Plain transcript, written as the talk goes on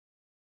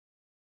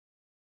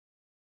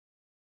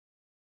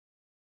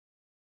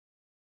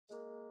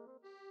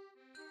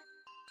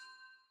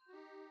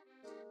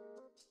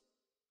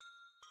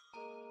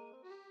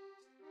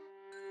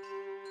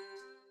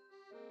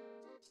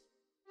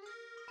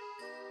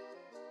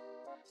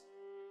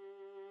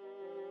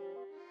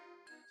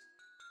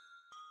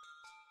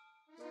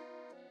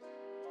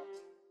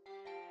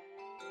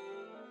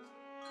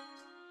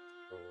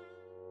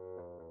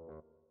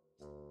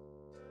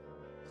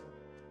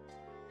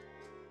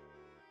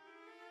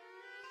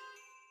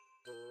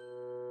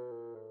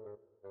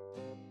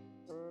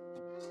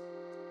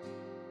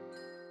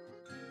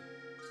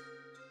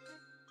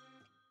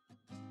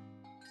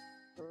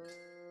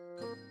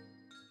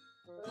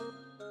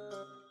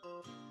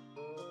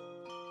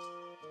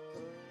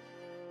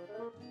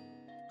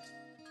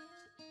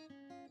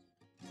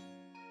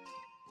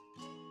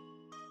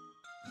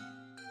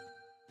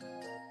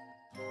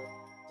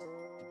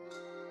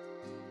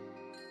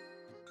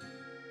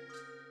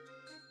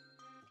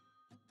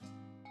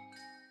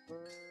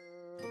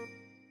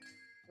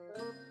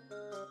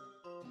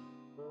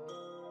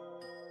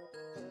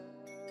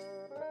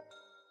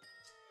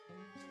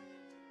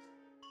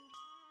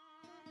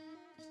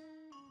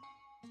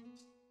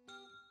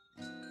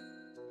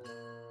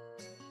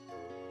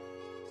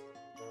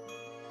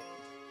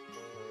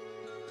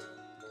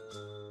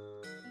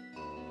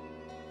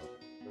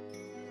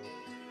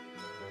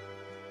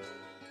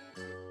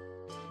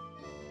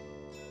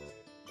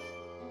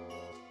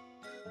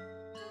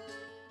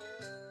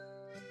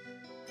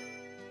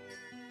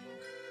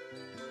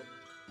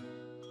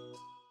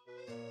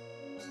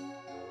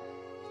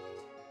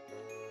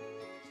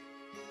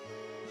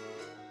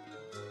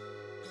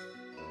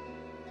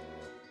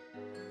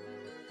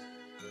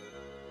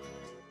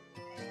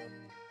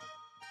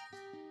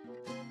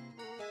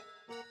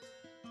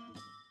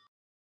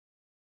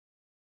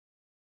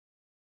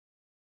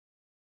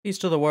Peace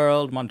to the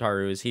world,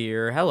 Montaru is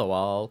here. Hello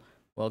all.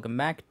 Welcome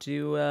back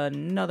to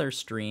another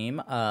stream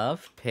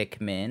of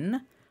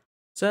Pikmin.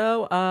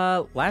 So,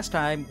 last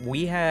time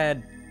we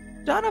had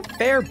done a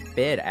fair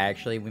bit,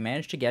 actually. We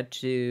managed to get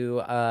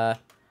to,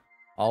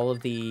 all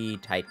of the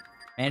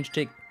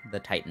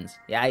Titans.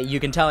 Yeah, you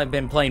can tell I've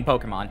been playing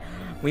Pokemon.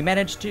 We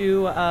managed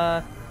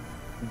to,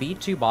 beat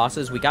two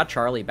bosses. We got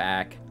Charlie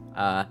back,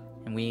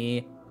 and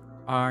we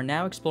are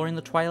now exploring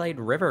the Twilight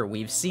River.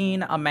 We've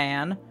seen a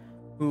man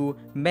who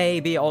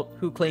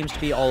claims to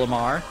be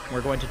Olimar.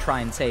 We're going to try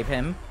and save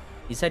him.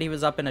 He said he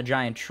was up in a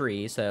giant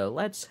tree, so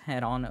let's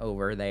head on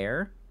over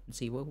there and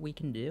see what we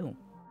can do.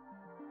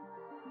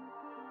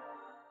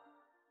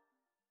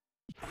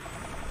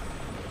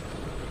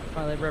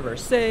 Twilight River,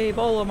 save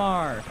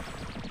Olimar!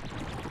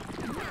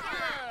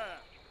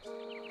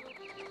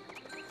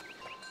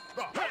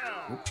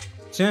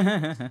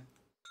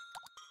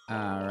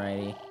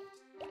 Alrighty.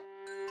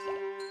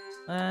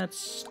 Let's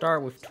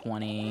start with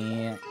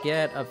 20.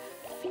 Get a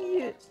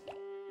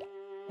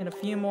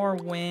few more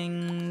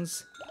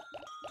wings.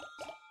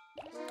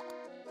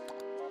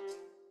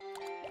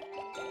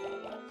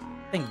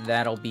 I think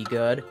that'll be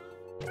good.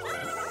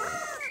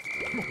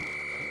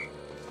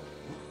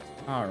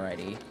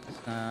 Alrighty,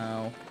 so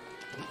I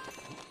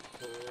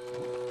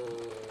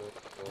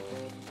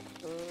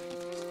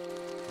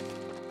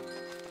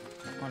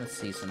want to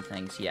see some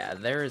things. Yeah,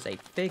 there is a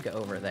fig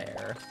over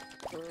there.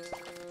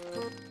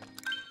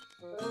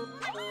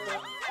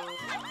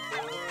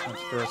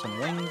 Let's throw some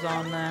wings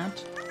on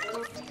that.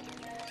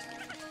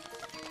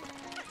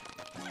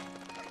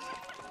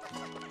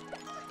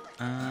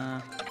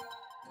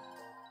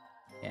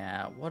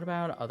 Yeah, what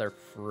about other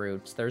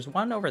fruits? There's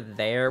one over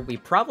there. We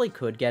probably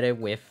could get it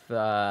with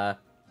what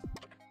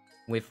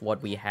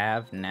we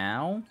have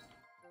now.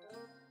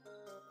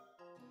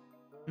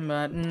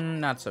 But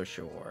not so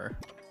sure.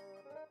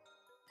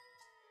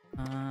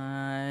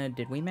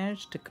 Did we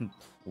manage to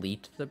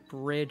complete the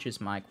bridge is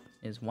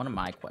one of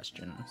my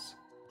questions.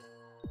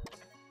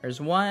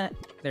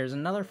 There's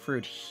another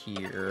fruit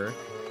here.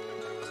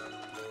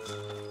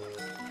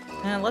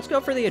 Let's go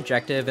for the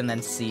objective and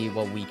then see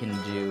what we can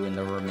do in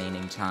the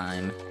remaining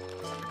time.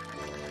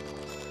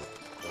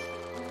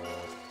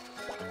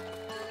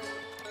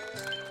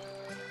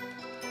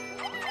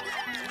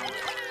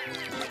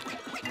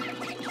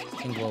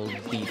 I think we'll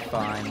be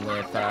fine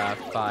with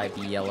 5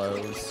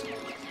 yellows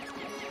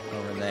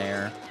over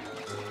there.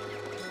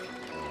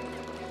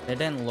 It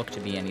didn't look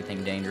to be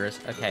anything dangerous.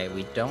 Okay,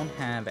 we don't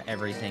have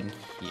everything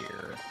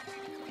here.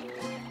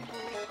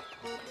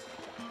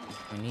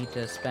 We need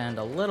to spend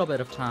a little bit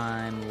of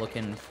time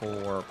looking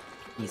for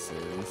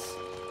pieces.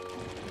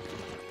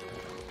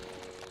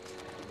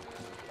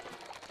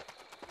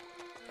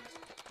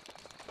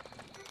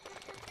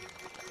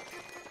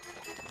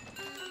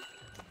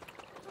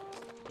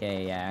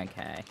 Yeah,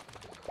 okay.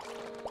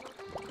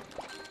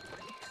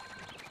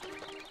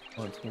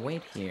 Let's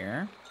wait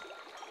here.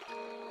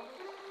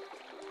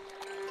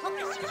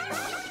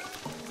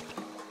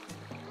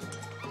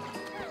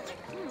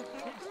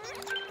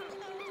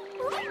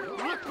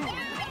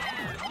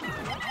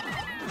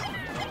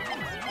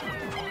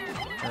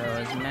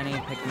 As many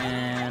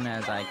Pikmin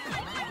as I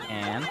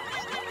can.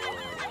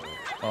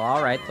 Well,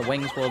 alright, the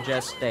wings will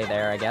just stay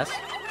there, I guess.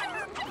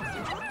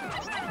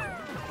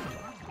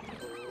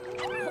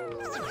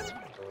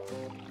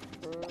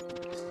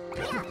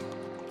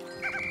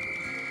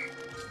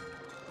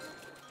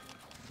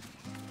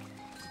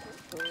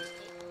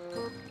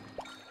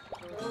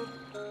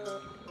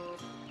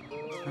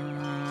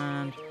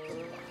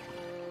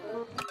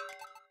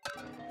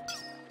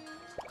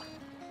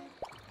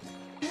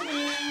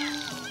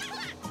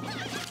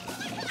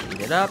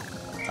 It up.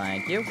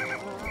 Thank you.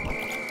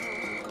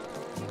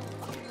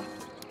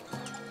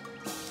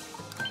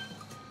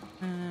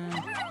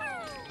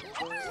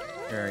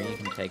 Sure, you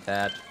can take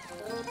that.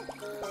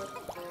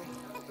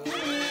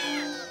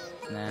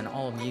 And then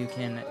all of you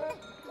can...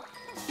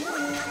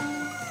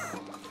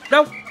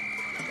 Nope!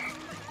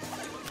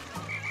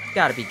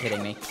 Gotta be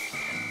kidding me.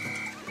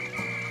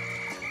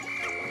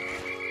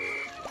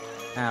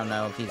 I don't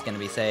know if he's gonna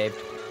be saved.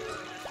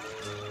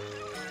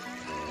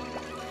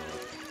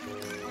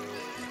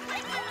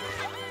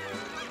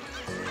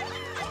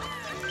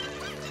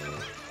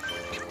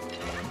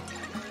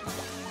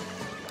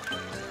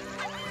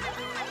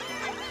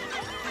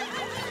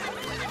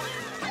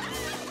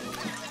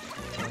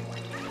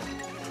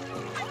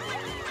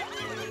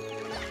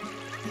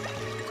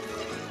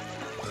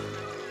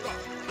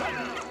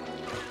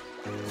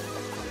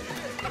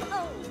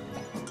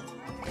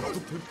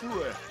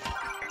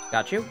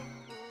 Got you.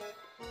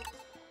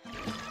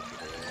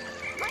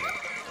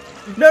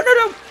 No!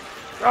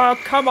 Oh,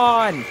 come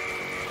on!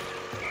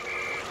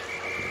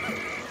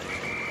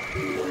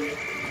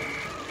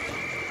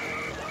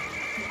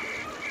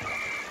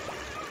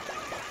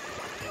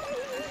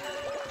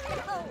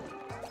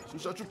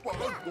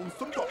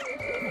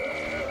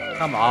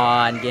 Come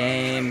on,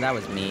 game. That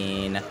was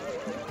mean.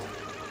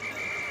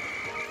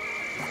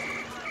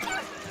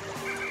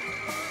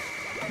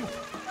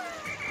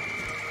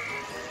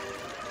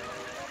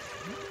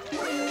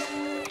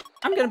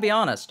 I'm gonna be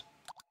honest.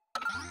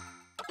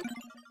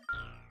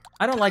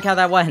 I don't like how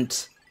that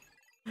went.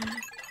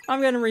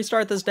 I'm gonna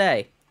restart this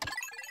day.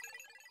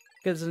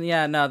 Because,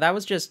 yeah, no, that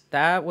was just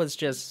a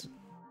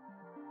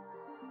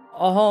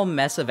whole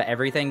mess of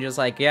everything. Just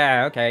like,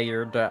 yeah, okay,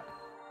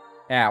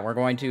 yeah, we're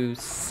going to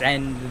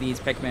send these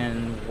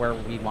Pikmin where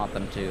we want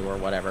them to, or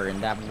whatever,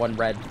 and that one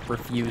red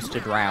refused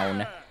to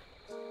drown.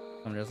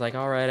 I'm just like,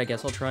 alright, I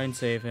guess I'll try and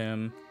save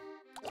him.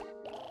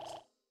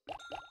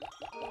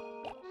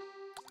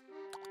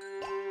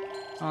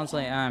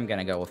 Honestly, I'm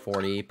gonna go with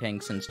 40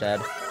 pinks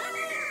instead.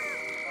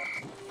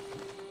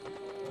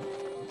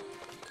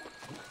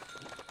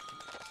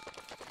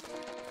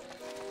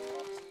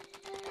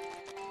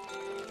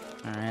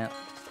 Alright.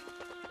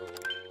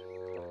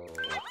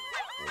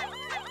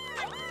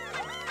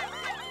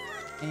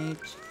 Eight.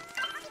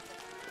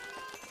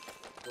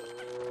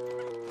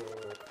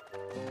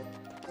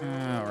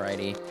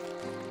 Alrighty.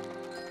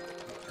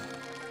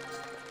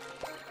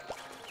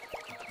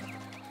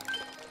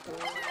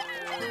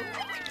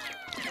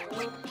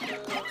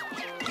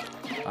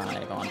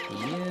 Five onto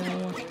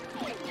you.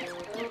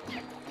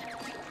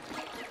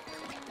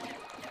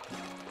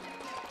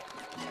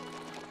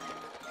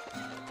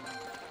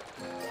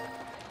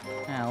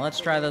 Now, let's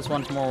try this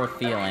once more with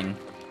feeling.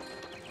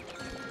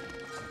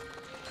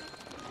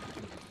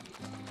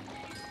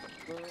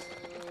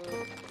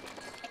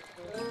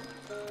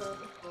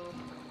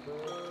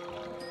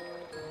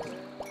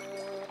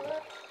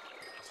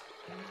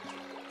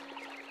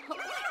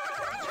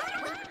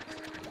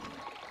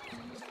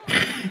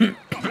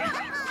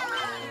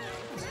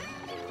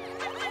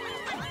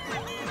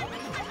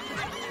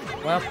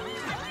 Well.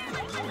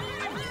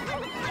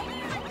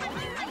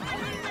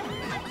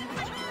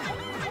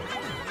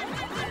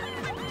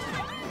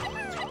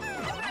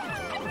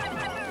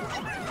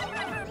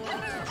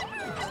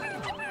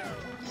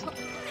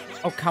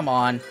 Oh, come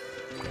on.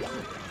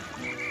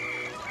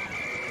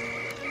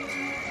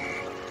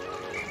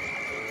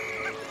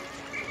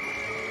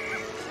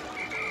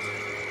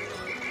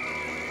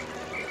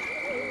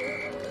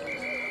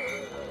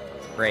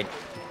 Great.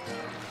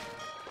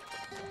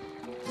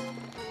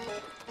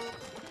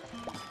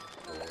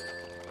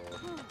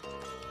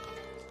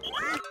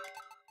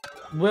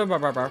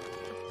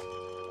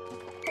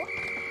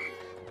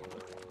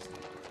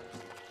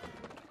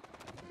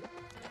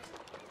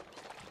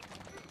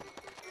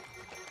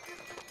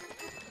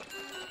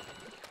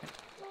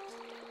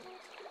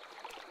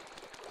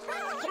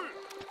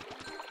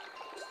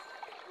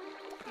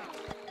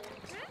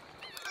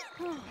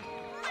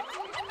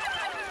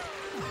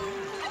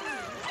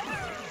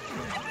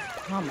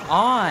 Come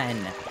on!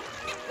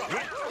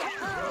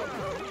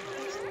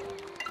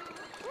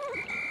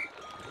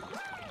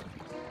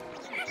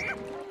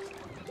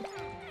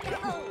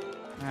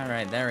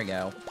 Alright, there we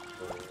go.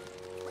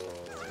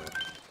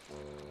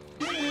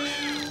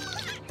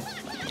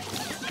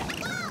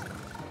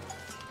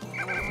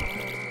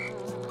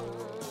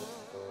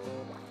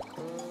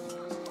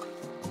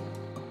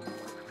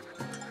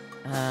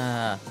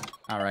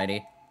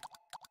 Alrighty.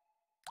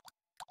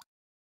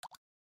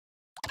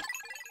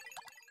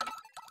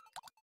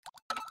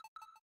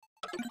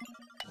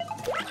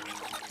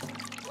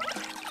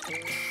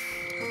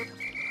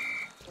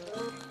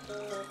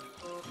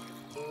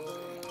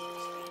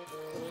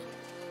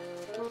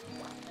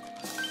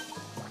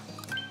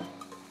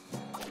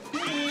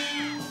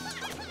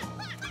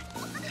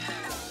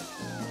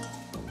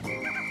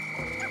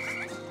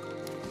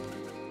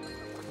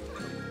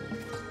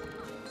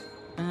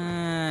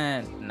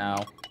 No.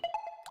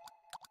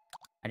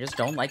 I just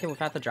don't like it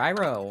without the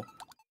gyro.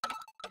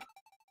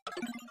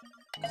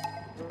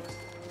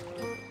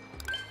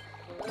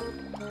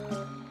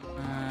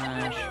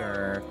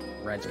 Sure.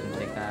 Reds can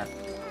take that.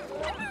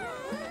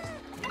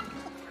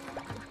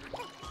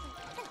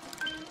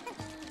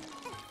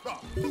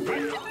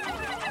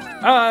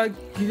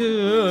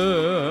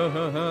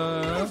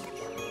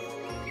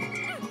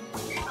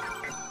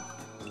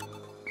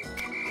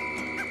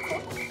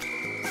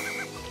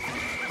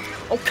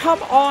 Oh,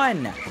 come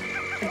on!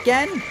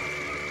 Again?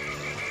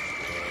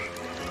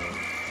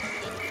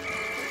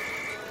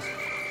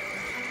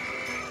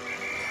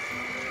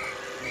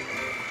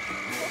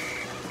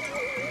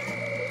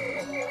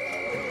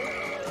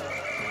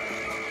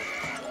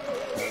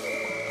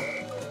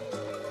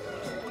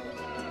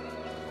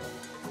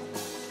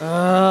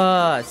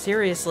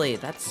 Seriously,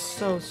 that's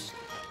so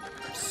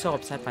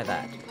upset by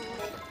that.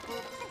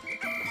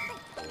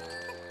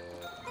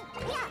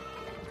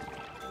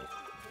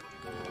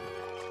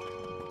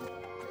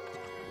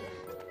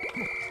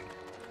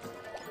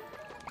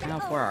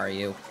 Elf, where are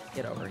you?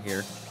 Get over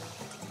here.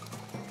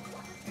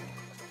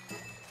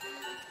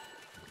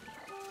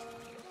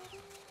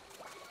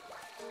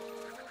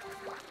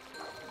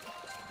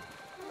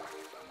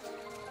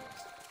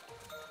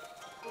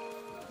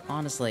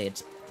 Honestly,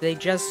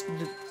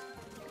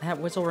 that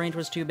whistle range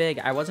was too big.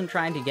 I wasn't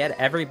trying to get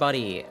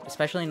everybody,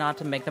 especially not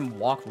to make them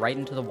walk right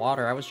into the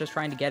water. I was just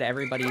trying to get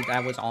everybody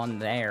that was on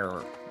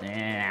there.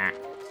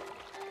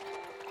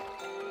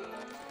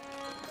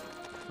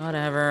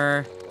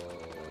 Whatever.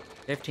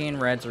 15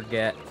 reds are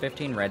dead.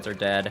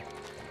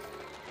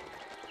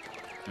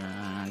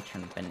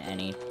 Shouldn't have been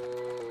any.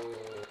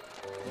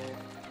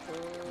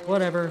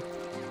 Whatever.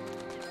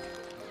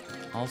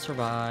 I'll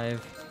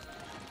survive.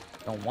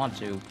 Don't want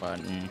to, but...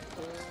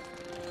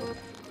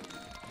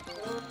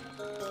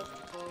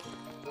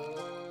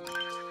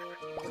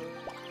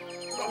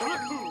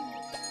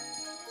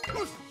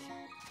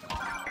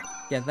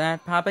 Get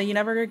that? Papa, you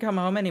never come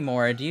home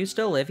anymore. Do you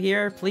still live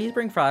here? Please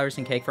bring flowers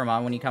and cake for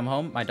Mom when you come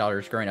home. My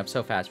daughter's growing up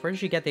so fast. Where did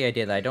she get the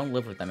idea that I don't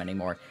live with them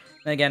anymore?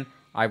 And again,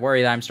 I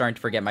worry that I'm starting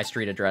to forget my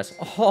street address.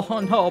 Oh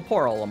no,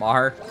 poor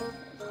Olimar.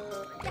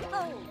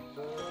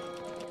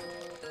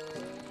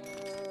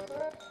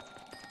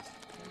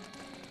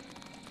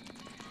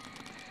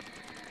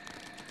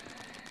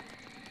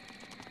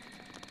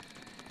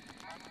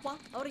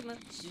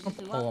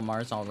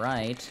 Olimar's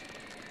alright.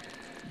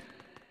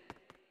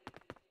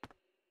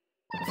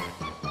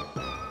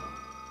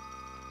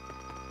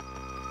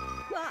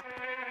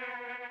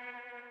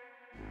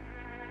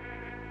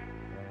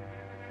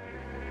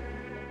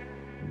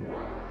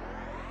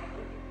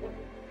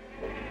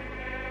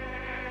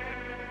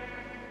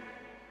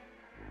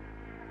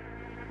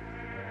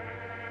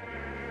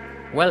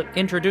 Well,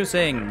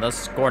 introducing the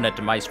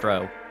Scornet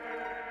Maestro.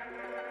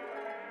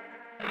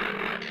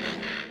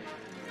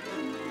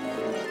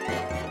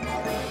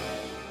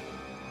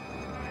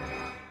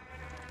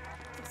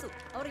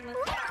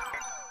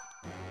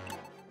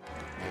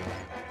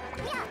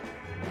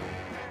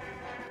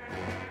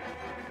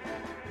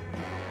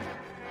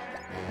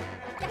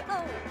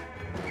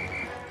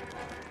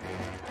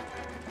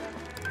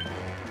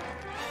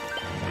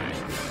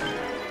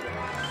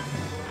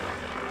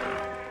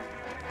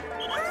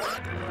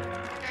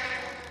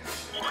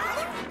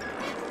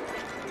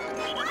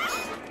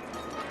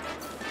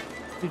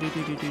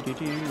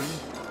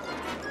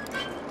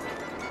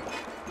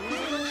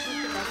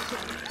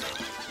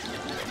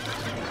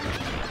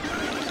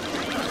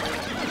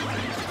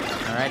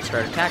 Alright,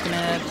 start attacking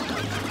it.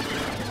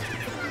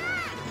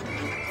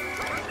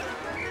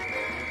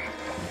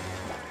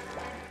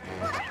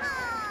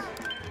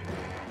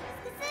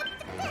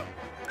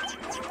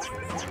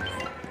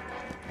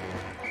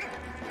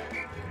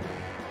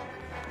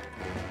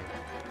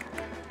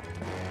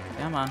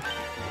 Come on.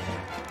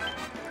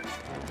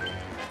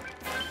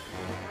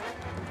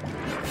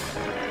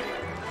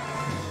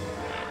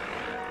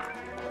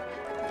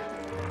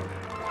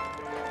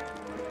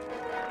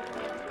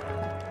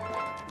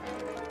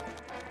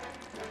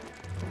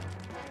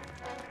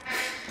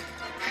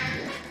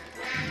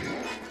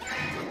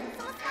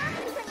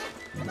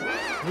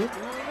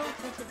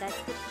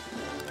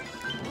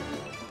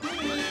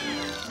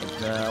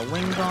 The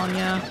wings on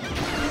ya.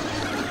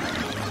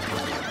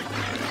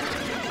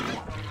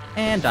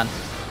 And done.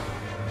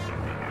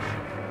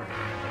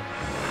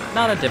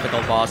 Not a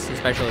difficult boss,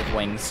 especially with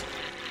wings.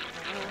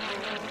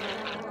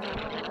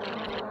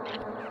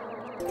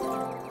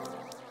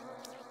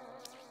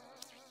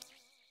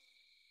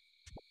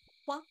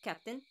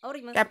 Captain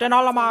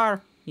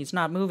Olimar! He's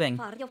not moving.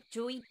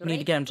 We need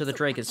to get him to the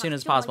Drake as soon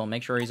as possible,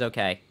 make sure he's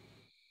okay.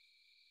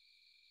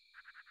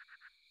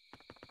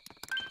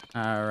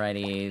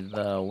 Alrighty,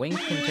 the wings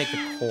can take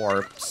the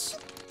corpse,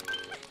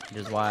 which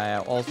is why I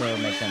also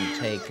make them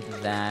take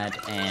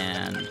that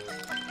and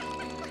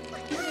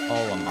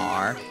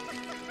Olimar.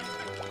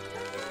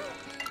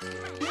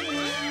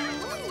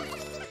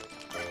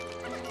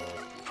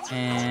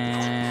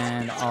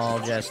 And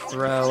I'll just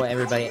throw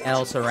everybody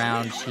else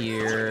around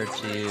here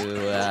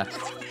to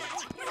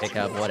pick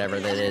up whatever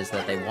that is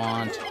that they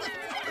want.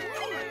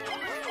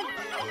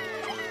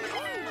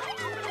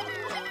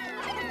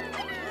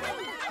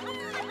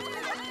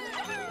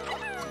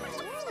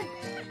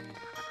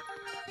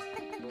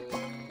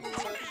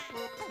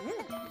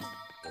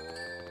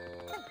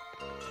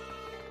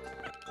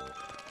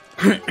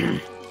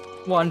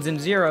 Ones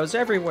and zeros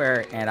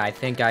everywhere, and I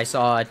think I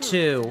saw a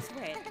 2.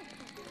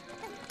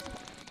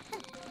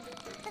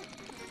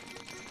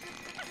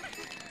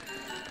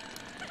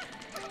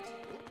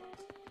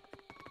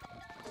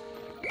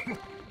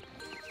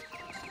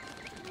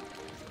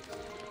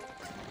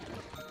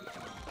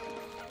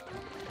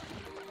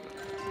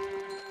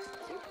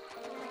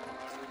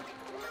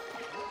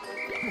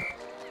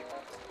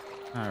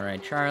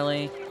 Alright,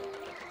 Charlie.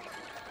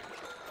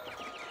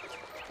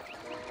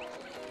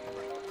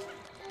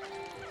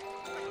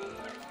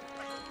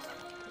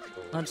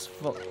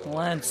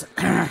 Let's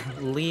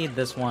lead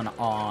this one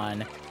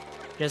on,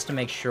 just to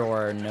make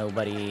sure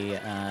nobody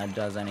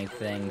does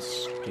anything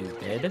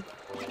stupid.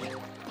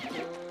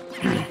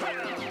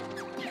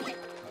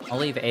 I'll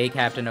leave a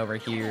captain over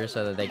here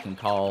so that they can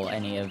call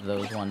any of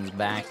those ones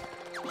back.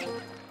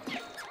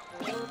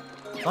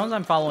 As long as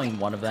I'm following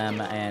one of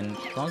them,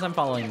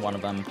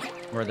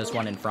 or this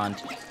one in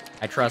front,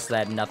 I trust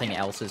that nothing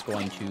else is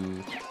going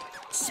to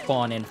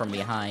spawn in from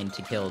behind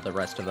to kill the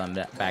rest of them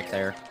back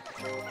there.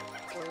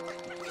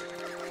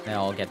 They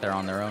all get there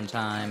on their own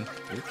time.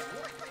 Oops.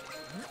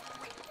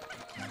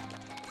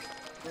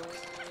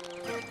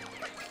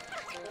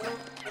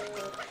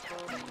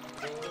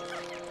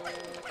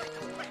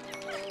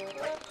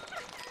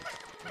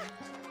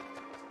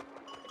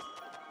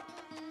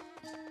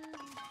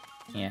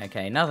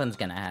 Okay, nothing's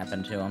gonna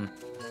happen to him.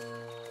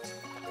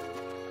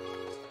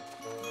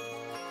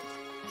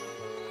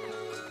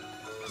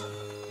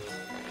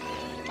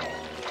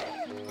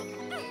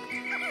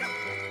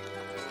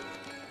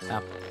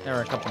 Oh, there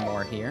are a couple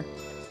more here.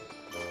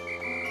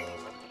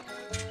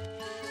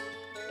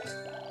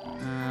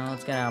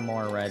 Let's get out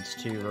more reds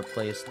to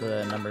replace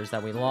the numbers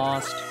that we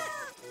lost.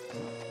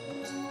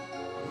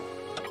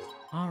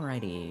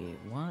 Alrighty,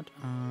 what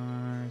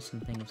are some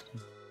things...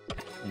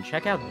 And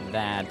check out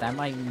that. That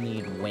might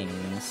need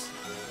wings.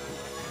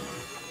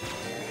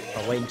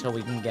 I'll wait until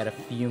we can get a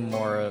few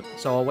more...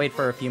 So I'll wait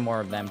for a few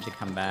more of them to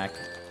come back.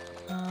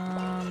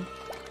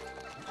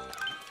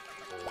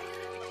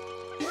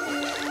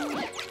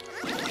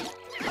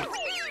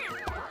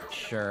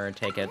 Sure,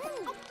 take it.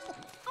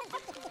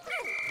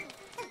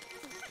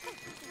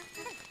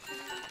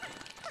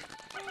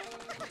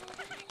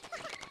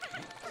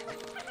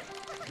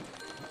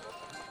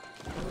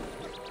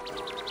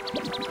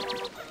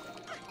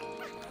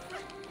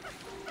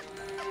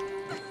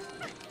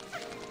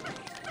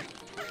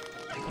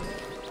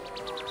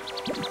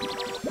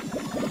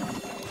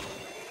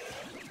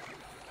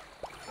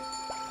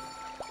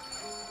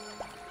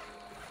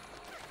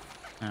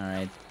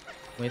 Alright.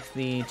 With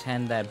the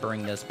 10 that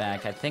bring this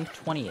back, I think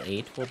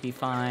 28 will be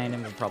fine,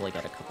 and we'll probably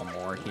get a couple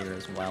more here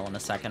as well in a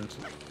second.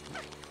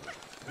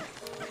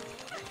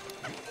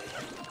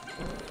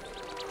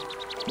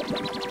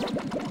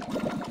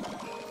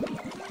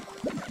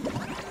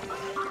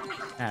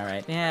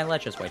 Alright, yeah,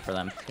 let's just wait for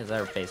them, because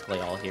they're basically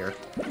all here.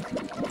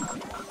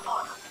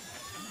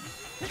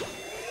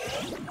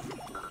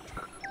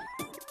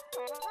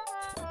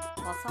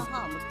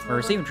 We're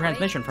receiving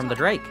transmission from the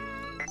Drake.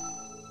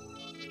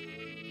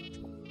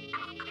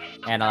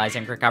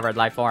 Analyzing recovered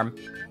life form.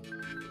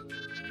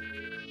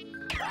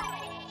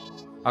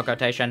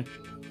 Occultation.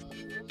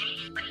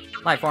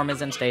 Life form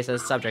is in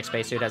stasis. Subject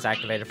spacesuit has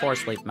activated for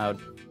sleep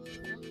mode.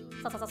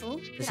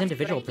 This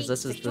individual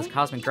possesses this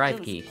cosmic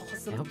drive key.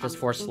 I hope this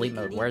forced sleep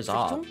mode wears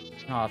off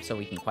so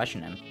we can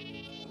question him.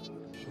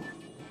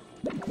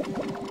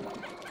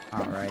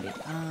 Alrighty,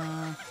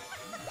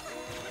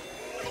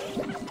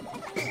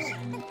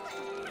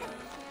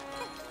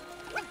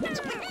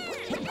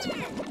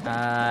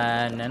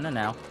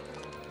 no.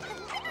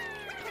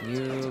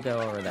 You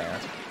go over there.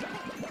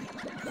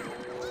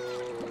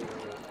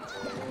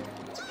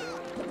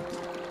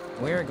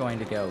 We're going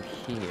to go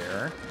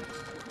here.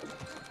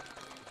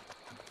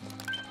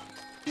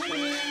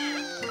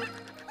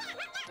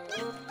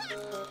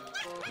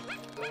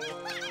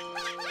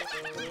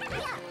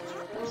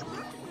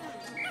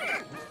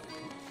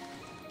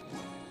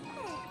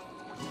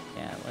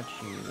 Yeah, let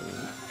you...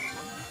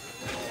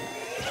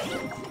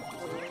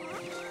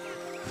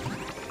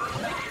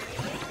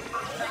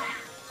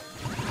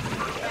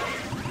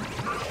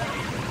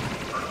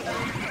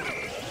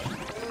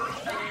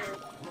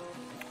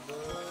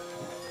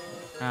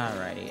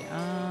 Alrighty,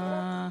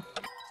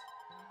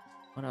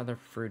 what other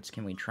fruits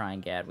can we try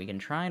and get? We can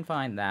try and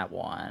find that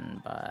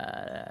one, but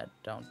I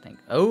don't think...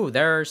 Oh,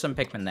 there are some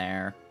Pikmin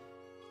there.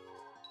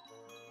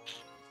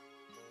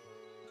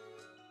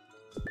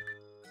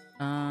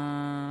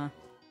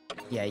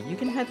 Yeah, you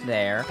can head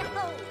there.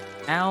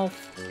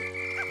 Alf,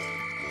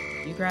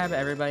 you grab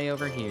everybody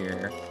over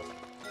here,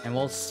 and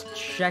we'll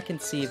check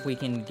and see if we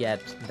can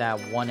get that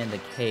one in the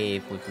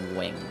cave with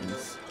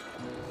wings.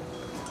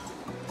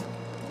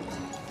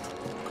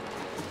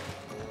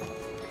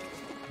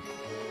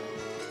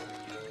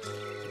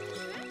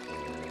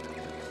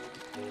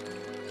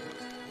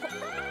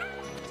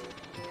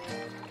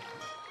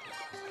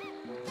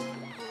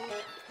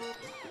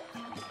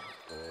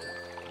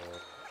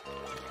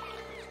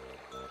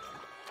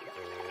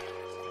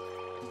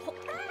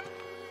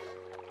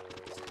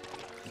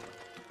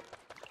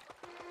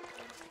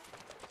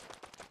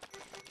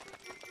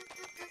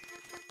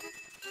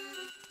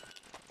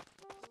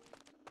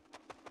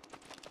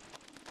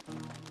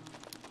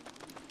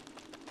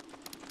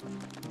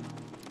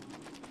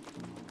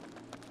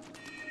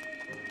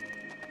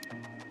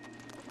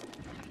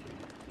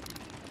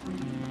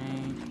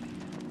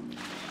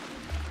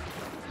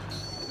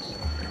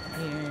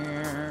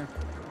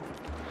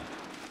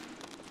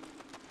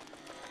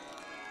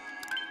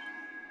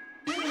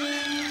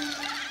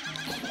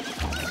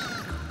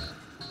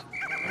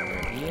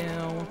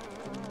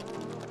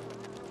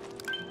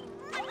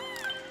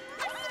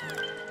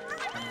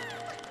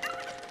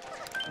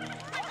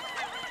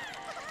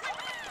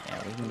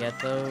 Get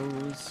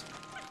those.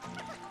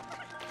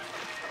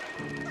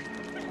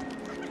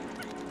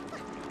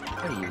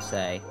 What do you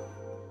say?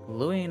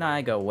 Louie and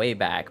I go way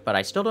back, but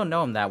I still don't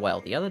know him that well.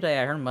 The other day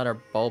I heard him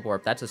mutter,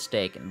 "Bulborb, that's a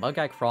steak, and Bug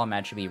Guy Crawl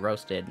Mat should be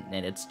roasted,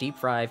 and it's deep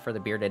fried for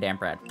the bearded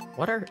Amprat."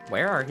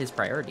 Where are his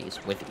priorities?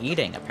 With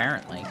eating,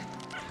 apparently.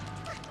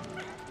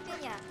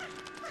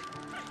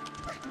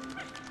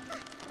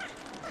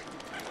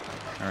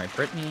 Alright,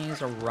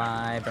 Brittany's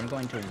arrived. I'm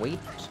going to wait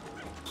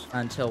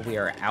until we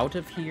are out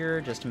of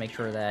here, just to make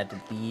sure that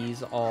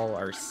these all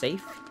are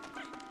safe.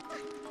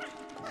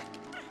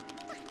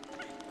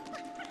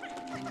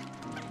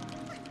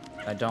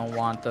 I don't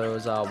want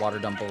those water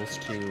dumbles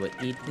to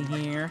eat me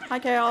here. Hi,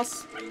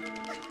 Chaos!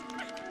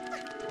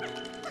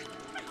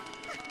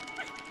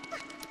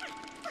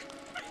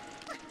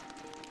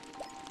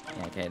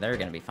 Okay, they're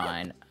gonna be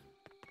fine.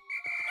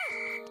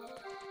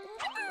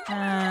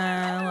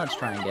 Let's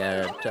try and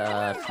get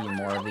a few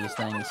more of these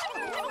things.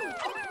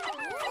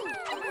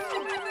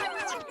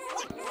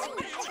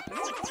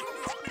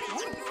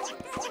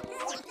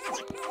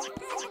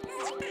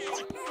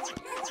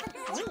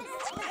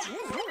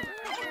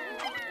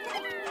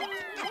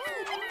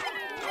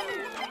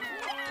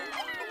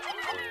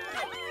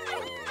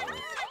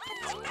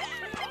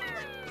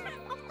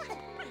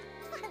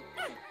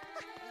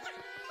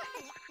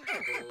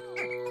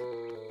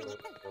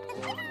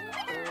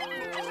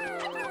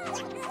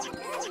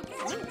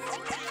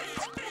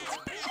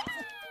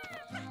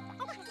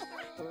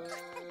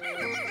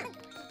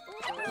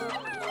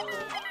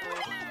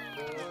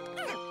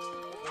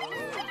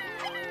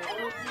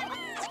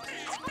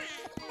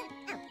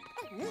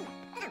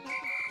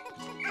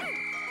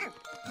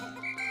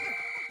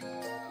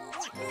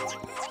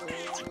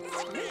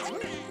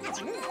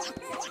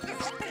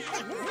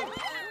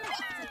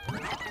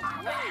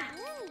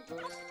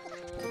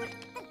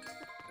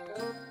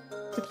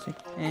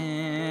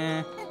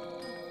 And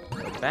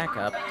back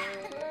up.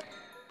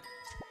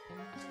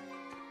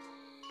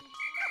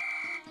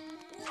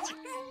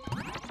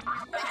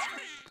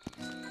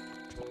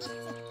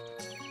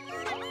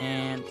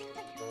 And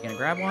gonna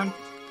grab one.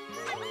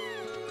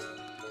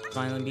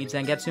 Finally beat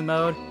Zangetsu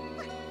mode.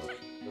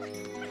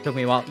 Took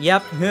me a while.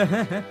 Yep.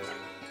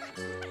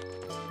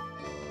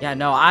 Yeah,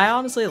 no, I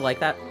honestly like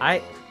that.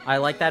 I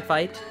like that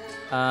fight.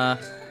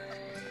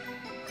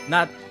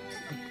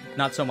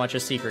 Not so much a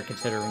secret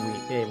considering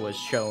it was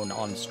shown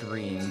on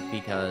stream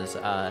because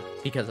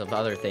of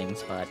other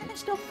things, but it's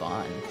still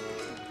fun.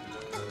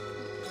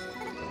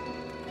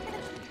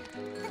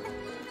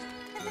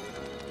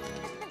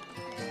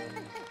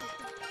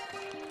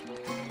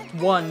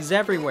 One's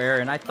everywhere,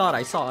 and I thought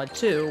I saw a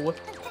 2.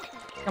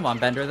 Come on,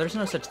 Bender, there's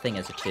no such thing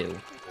as a 2.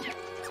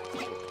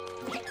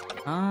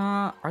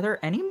 Are there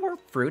any more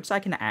fruits I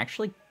can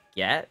actually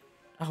get?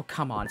 Oh,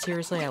 come on,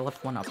 seriously, I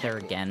left one up there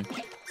again.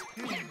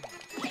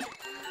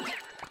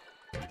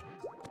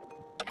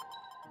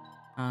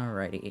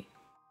 Alrighty.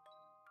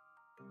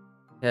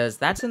 Because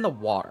that's in the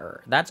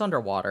water. That's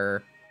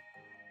underwater.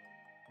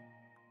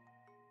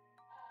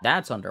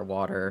 That's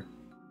underwater.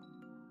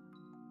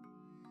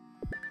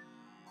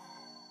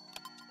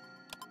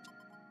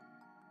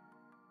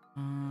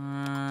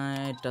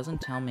 It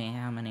doesn't tell me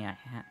how many I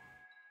have.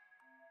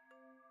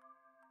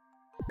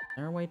 Is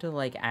there a way to,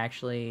 like,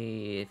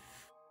 actually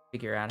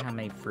figure out how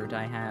many fruit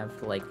I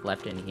have, like,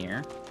 left in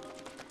here?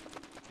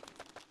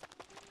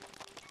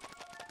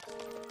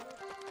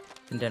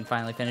 And then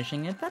finally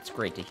finishing it. That's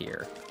great to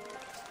hear.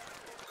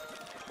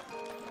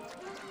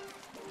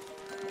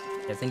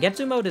 Yes,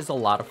 Zangetsu mode is a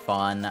lot of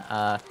fun.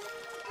 I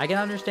can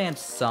understand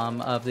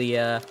some of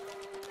the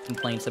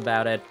complaints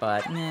about it,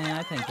 but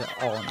I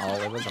think all in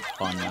all, it was a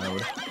fun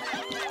mode.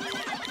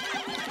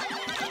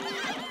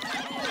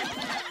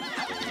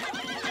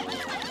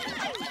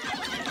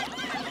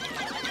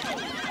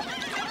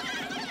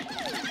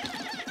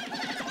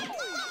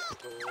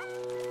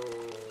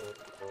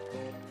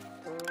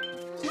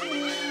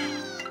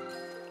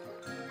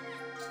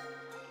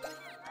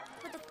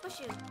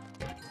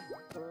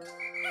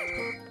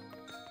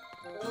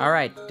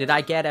 Alright, did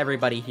I get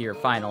everybody here,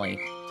 finally?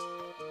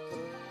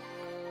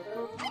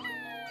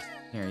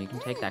 Here, you can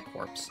take that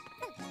corpse.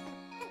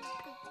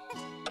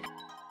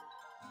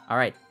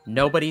 Alright,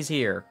 nobody's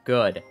here.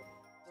 Good.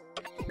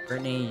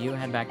 Brittany, you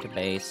head back to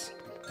base.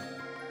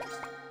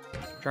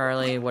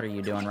 Charlie, what are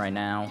you doing right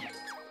now?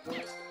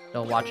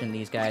 Still watching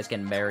these guys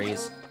getting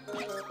berries.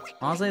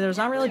 Honestly, there's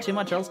not really too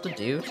much else to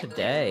do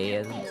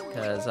today,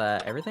 because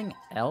everything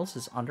else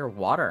is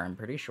underwater, I'm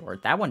pretty sure.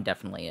 That one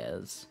definitely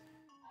is.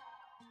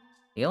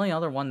 The only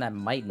other one that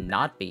might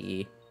not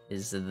be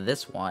is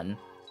this one.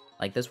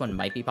 Like, this one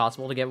might be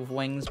possible to get with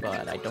wings,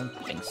 but I don't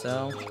think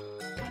so.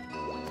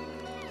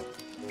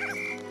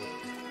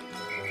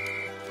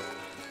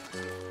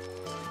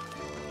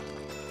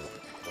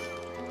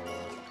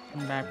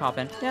 Back pop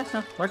in. Yeah,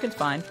 no, lurking's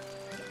fine.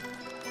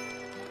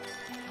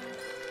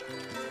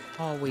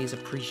 Always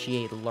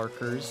appreciate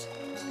lurkers.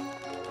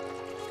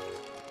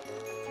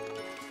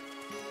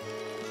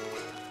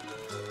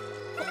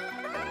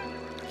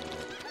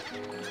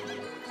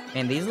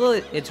 And these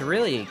it's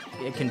really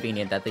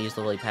convenient that these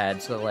lily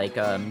pads like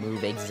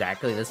move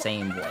exactly the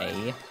same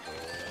way.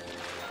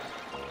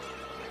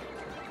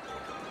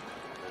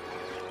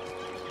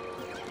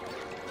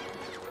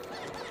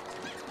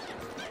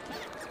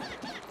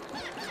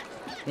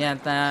 Yeah,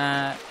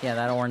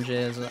 that orange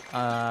is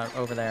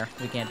over there.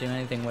 We can't do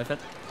anything with it.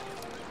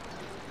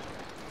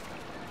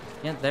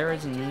 Yeah, there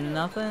is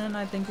nothing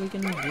I think we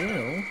can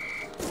do.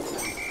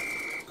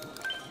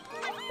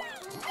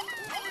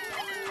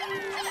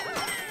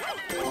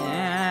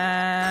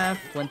 Yeah,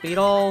 Flint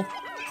Beetle.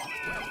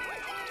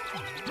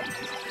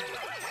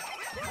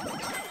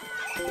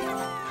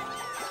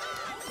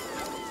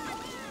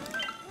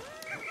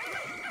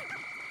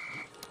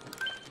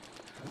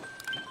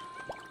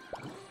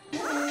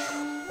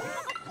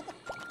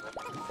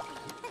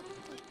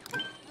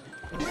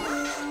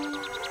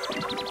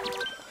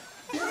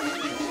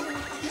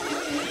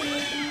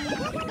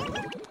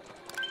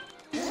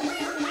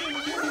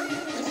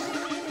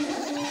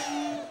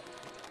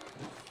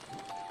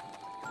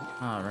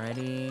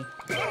 Alrighty.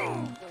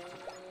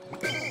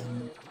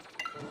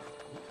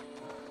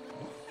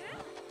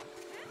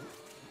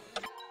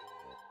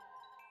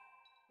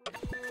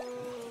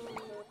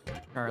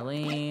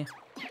 Charlie.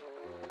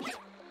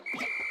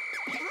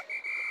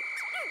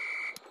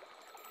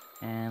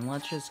 And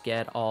let's just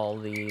get all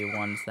the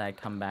ones that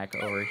come back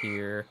over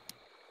here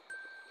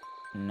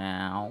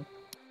now.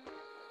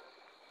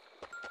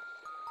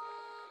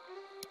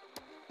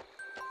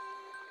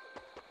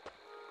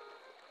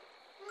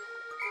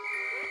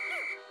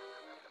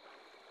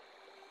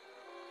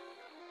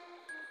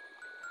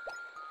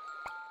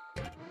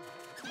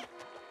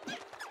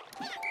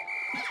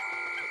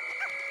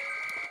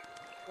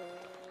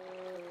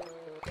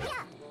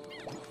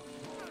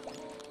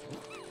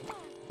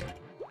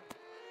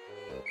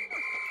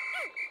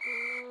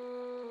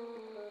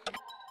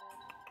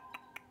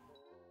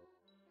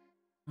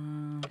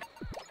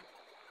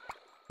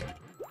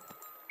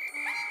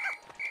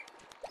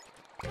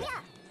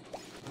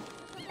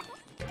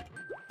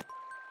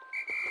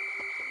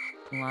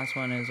 The last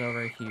one is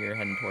over here,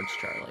 heading towards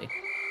Charlie.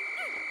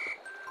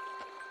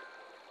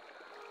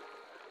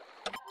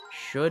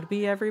 Should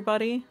be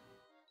everybody.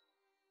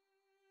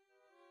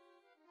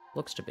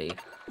 Looks to be.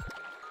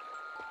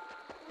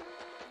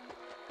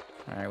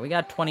 Alright, we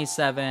got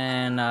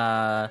 27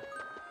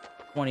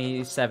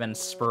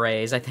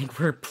 sprays. I think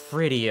we're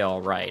pretty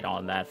alright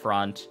on that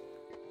front.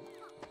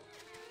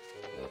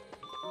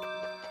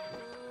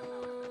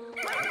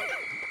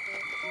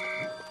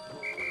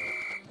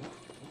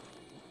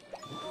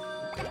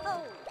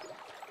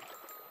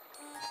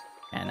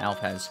 And Elf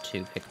has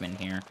 2 Pikmin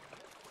here. In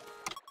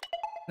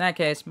that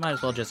case, might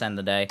as well just end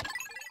the day.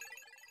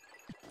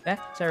 Yeah,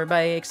 is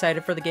everybody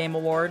excited for the Game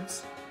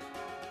Awards?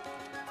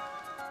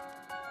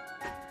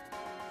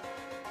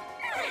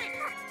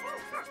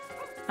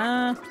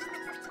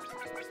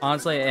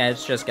 Honestly,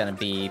 it's just gonna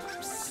be...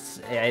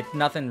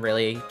 nothing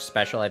really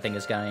special, I think,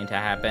 is going to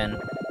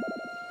happen.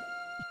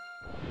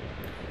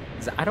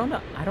 I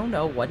don't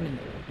know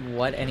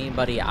what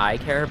anybody I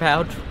care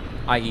about,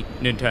 i.e.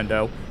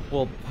 Nintendo,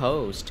 will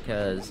post,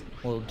 because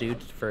we'll do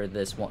for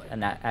this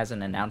one as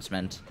an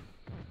announcement.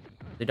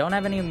 They don't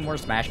have any more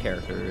Smash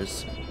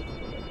characters.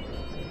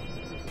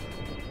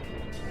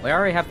 We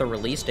already have the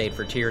release date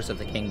for Tears of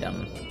the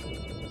Kingdom.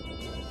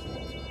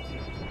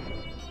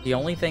 The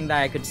only thing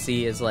that I could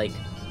see is, like,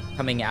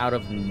 coming out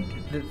of...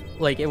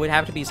 like, it would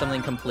have to be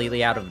something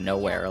completely out of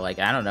nowhere. Like,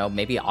 I don't know,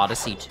 maybe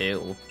Odyssey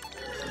 2.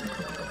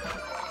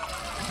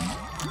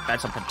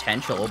 That's a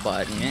potential,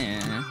 but,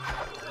 yeah.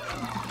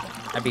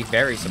 I'd be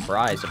very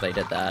surprised if they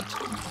did that.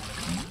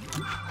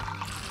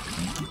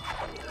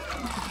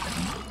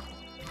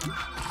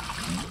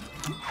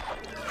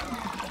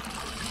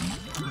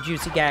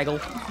 Juicy gaggle.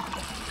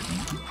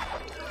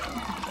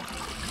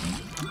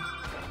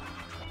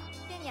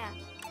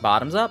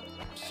 Bottoms up.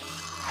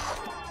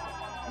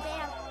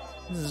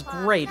 This is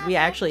great. We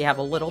actually have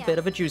a little bit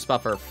of a juice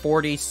buffer.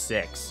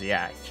 46.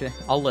 Yeah,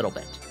 a little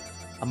bit.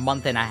 A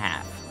month and a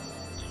half.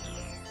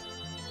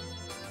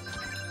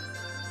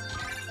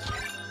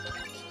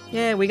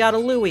 Yeah, we got a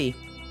Louie.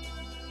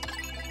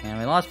 And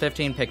we lost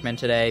 15 Pikmin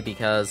today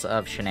because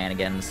of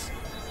shenanigans.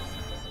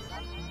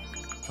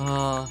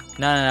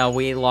 No,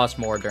 we lost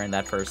more during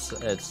that first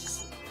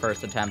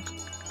attempt.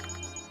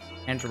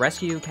 And to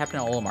rescue Captain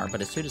Olimar,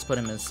 but his suit has put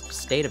him in a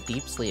state of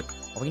deep sleep.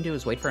 All we can do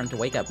is wait for him to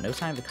wake up. No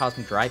sign of the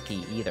Cosmic Drive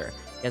Key either.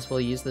 Guess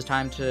we'll use this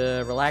time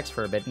to relax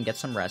for a bit and get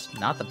some rest.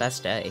 Not the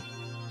best day.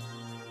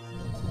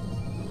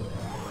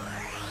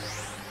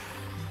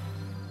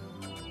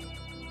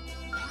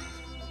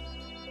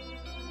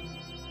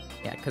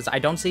 Yeah, because I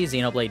don't see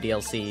Xenoblade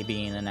DLC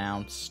being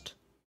announced.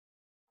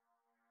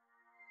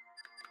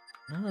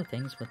 One of the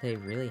things what they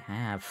really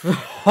have.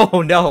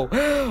 Oh no!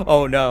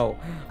 Oh no!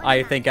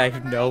 I think I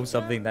know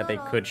something that they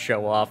could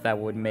show off that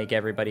would make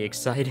everybody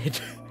excited.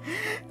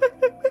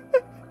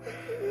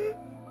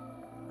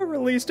 A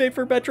release date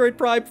for Metroid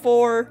Prime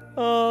 4!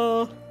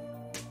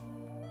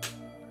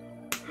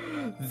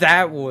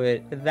 That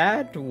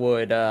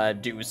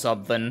would do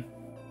something.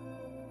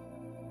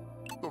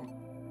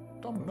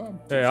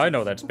 Hey, I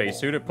know that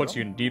spacesuit. It puts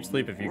you in deep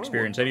sleep if you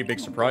experience any big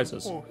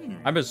surprises.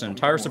 I missed an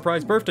entire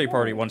surprise birthday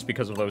party once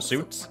because of those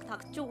suits.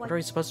 What are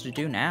we supposed to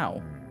do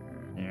now?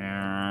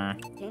 Yeah.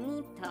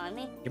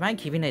 You mind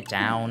keeping it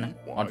down?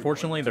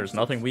 Unfortunately, there's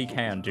nothing we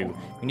can do.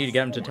 We need to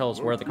get him to tell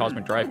us where the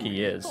Cosmic Drive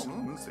Key is.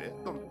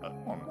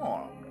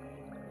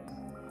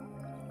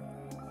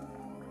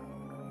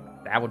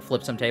 That would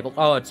flip some tables.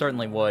 Oh, it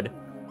certainly would.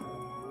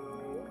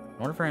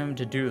 In order for him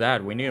to do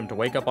that, we need him to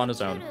wake up on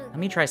his own. Let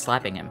me try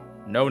slapping him.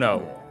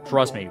 No.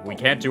 Trust me, we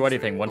can't do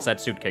anything once that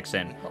suit kicks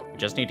in. We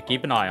just need to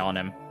keep an eye on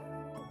him.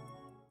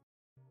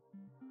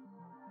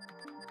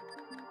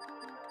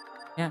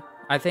 Yeah,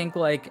 I think,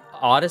 like,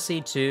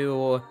 Odyssey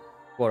 2,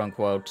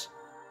 quote-unquote,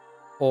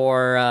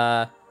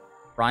 or,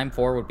 Prime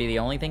 4 would be the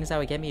only things that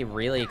would get me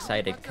really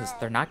excited, because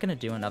they're not going to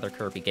do another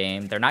Kirby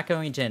game. They're not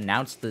going to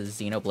announce the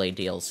Xenoblade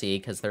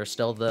DLC, because they're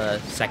still the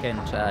second,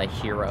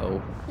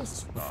 hero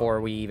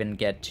before we even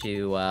get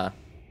to,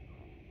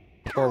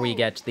 before we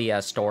get to the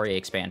story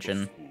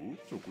expansion.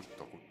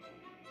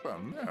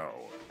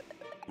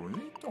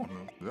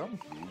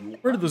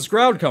 Where did this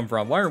crowd come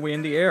from? Why are we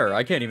in the air?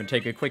 I can't even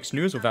take a quick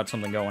snooze without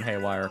something going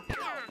haywire.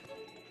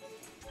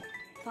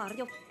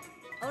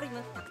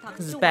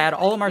 This is bad.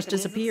 Olimar's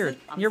disappeared.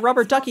 Your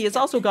rubber ducky has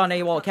also gone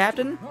AWOL,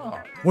 Captain.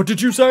 What did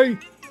you say?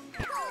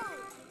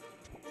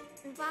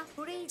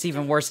 It's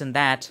even worse than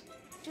that.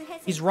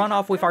 He's run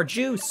off with our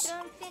juice.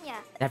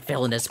 That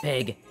villainous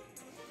pig.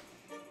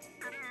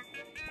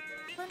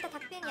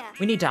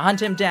 We need to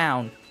hunt him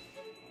down.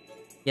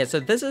 Yeah, so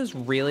this is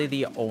really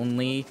the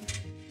only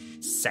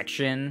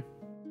section.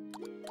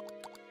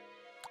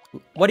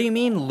 What do you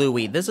mean,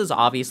 Louis? This is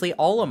obviously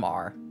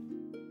Olimar.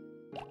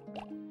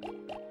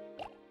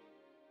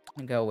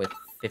 I'm gonna go with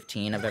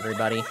 15 of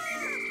everybody.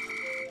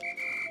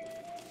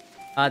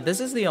 This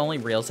is the only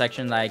real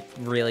section that I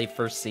really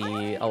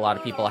foresee a lot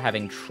of people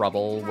having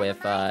trouble with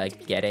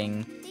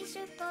getting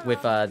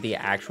with the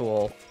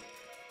actual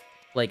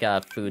like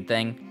food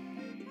thing.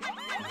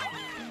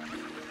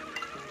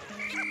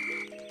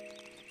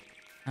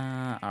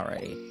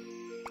 Alrighty.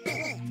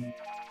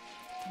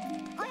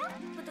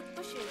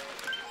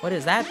 What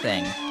is that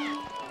thing?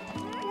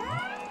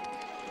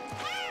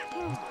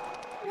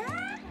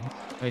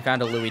 We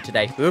found a Louis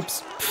today.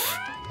 Oops.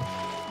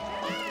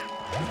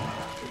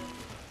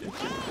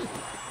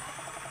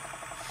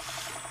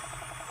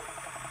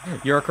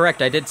 You're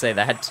correct, I did say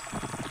that.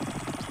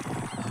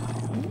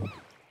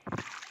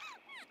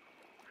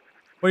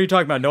 What are you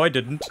talking about? No, I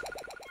didn't.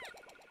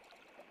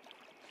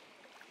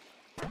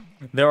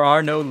 There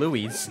are no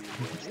Louis.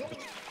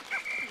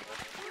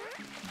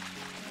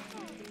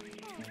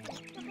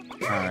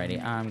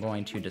 Alrighty, I'm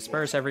going to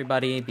disperse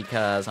everybody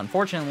because,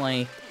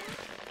 unfortunately,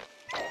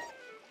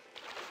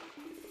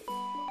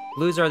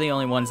 blues are the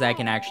only ones that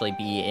can actually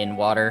be in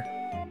water.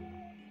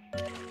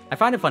 I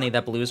find it funny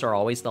that blues are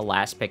always the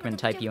last Pikmin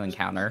type you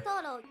encounter.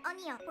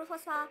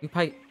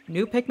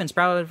 New Pikmin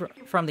sprouted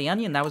from the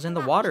onion that was in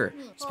the water.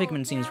 This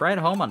Pikmin seems right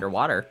at home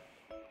underwater.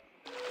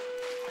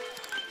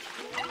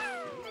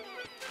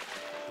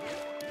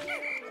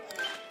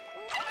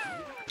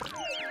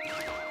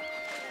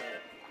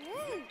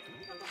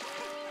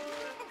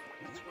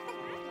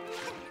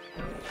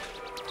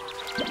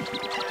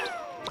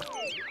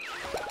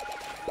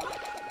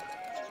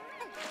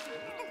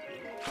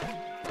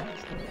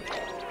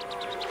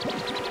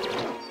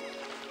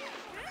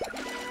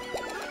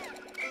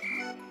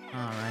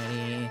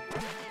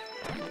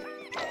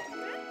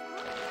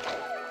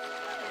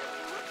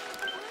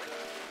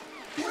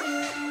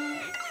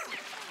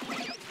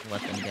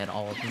 Let them get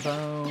all of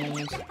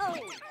those.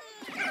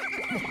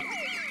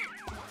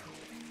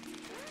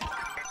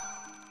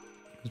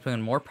 He's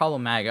becoming more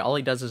problematic. All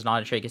he does is nod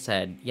and shake his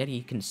head. Yet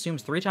he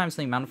consumes 3 times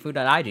the amount of food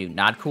that I do.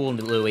 Not cool,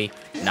 Louis.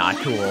 Not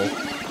cool.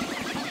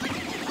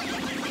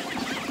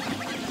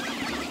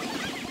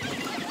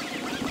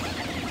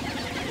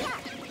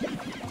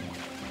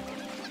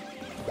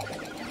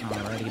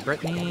 Alrighty,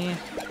 Brittany.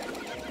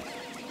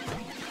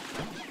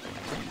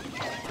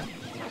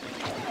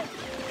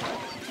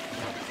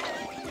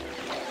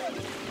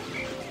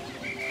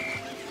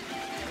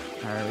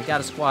 Alright, we got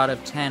a squad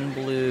of 10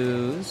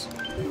 blues.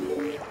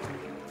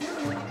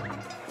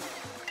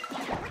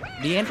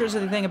 The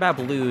interesting thing about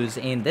blues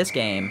in this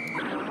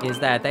game is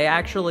that they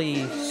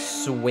actually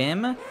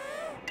swim.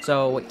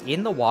 So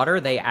in the water,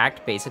 they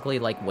act basically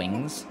like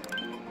wings,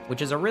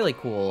 which is a really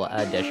cool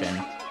addition.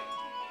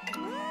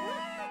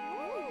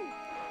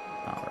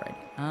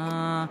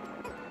 Alright.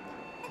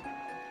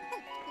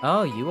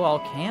 Oh, you all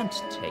can't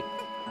take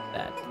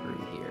that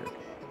through here.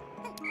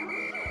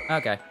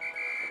 Okay.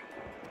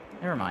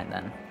 Never mind,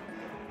 then.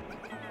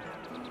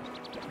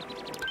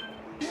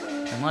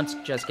 And let's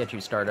just get you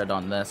started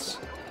on this.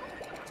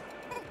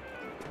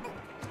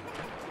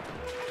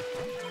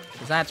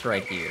 Because that's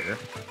right here.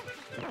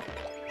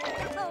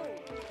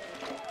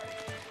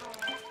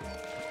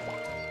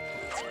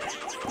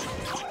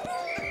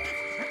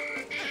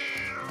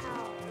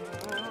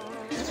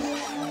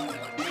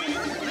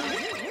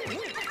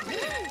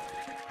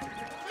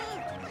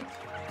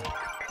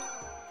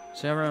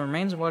 So there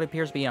remains of what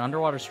appears to be an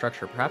underwater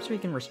structure. Perhaps we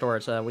can restore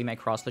it so that we may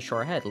cross the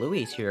shore ahead.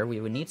 Louis is here. We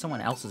would need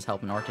someone else's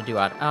help in order to do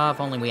it. If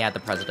only we had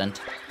the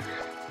president.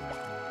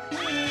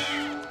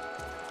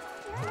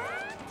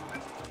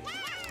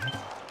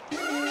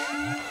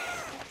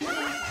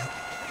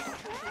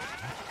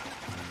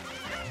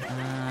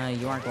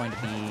 You aren't going to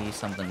be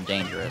something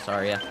dangerous,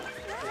 are you?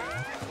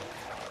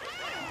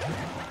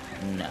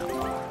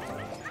 No.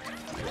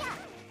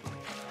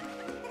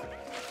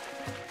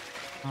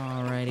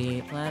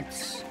 Alrighty,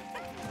 let's...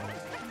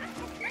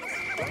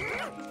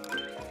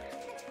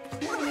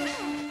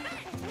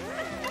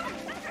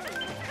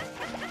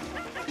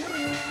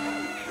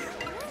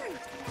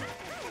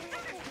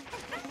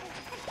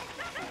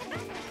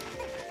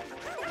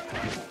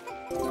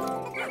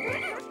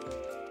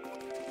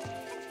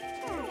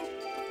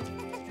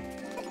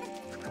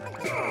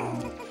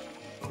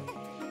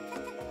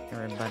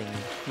 Everybody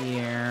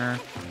here.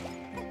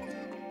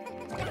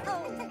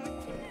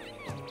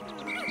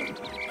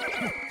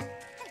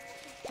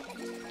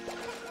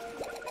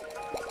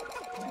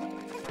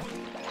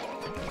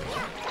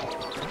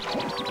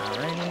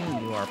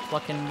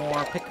 fucking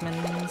more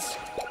Pikmins.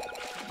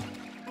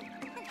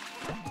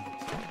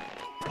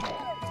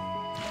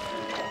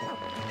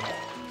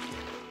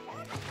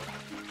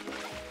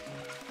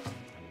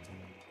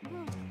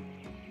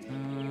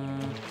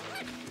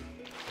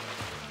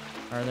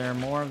 Are there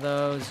more of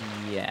those?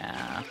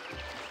 Yeah.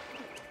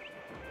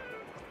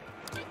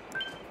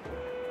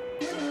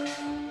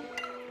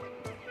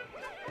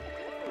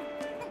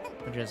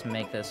 We'll just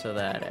make this so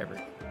that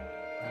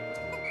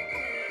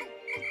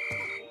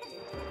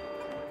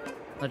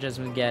let's just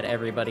get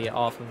everybody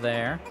off of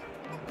there.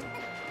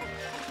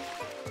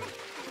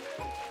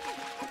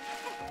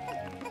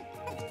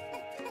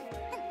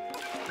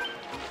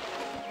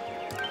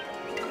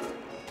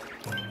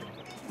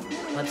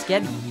 Let's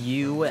get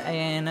you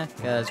in,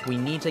 because we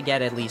need to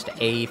get at least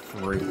a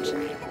fruit.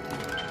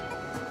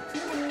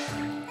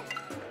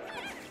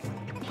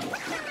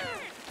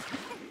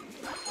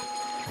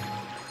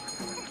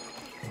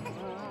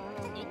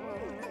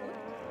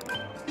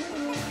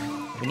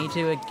 We need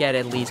to get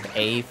at least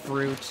a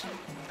fruit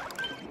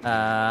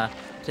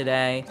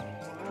today.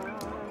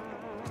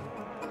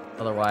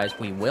 Otherwise,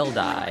 we will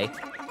die.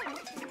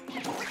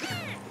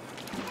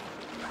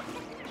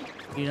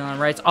 You know,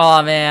 rights.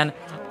 Aw, man.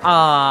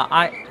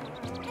 I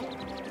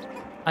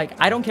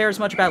don't care as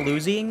much about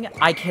losing.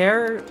 I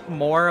care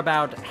more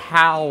about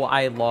how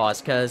I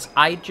lost, because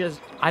I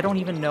don't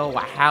even know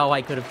how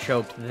I could have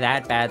choked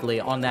that badly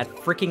on that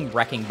freaking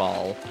wrecking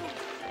ball.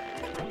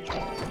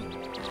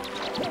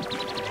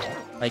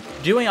 Like,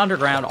 doing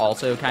underground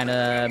also kind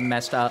of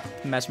messed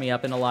me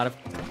up in a lot of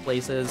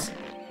places,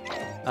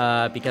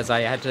 because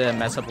I had to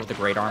mess up with the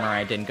great armor.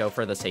 I didn't go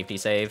for the safety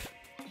save.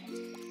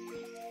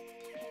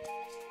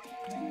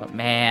 But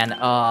man,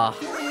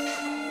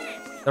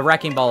 the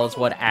wrecking ball is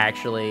what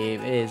actually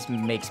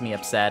makes me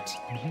upset.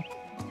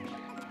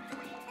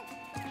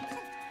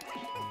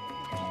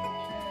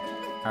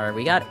 Alright,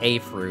 we got a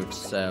fruit,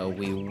 so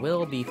we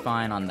will be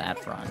fine on that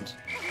front.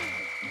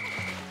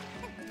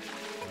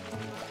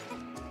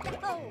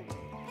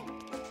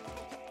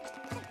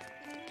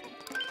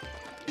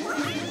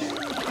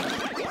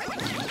 Get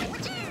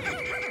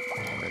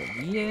rid of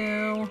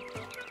you.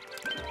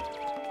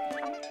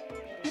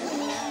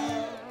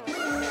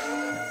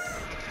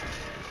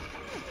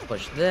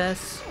 Push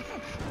this.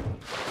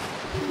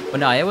 But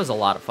no, it was a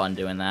lot of fun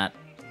doing that.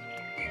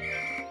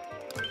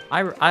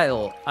 I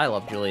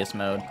love Julius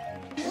mode.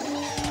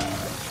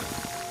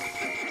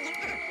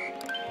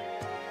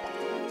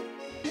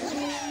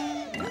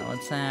 Now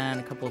let's add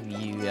a couple of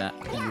you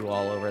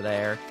all over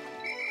there.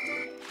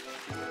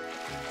 We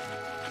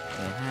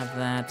have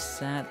that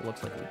set.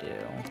 Looks like we do.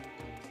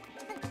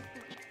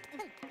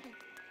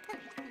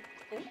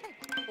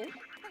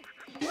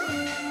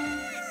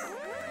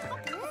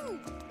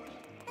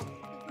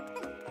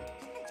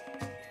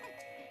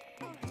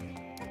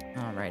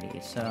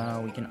 Alrighty,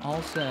 so we can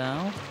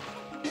also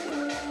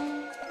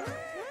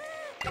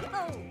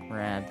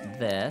grab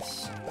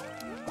this.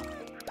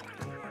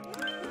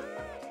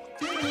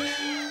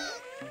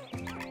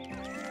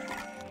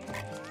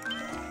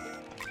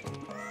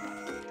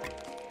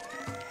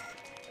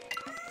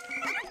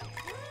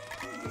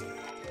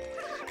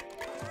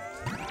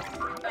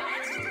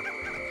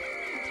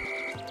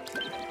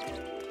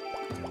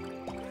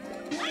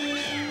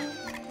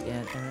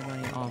 Get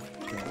everybody off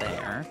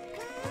there.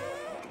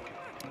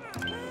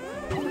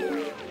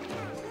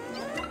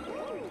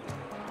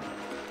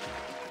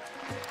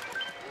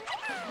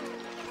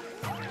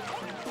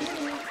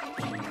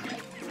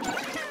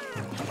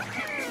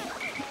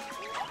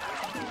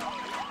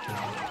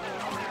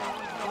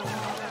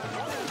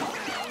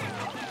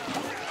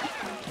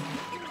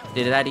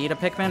 Did that eat a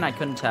Pikmin? I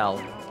couldn't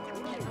tell.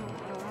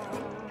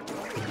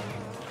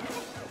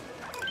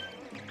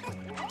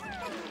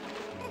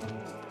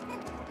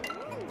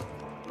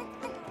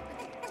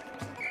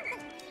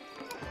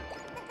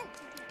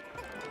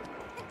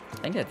 I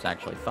think it's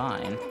actually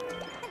fine.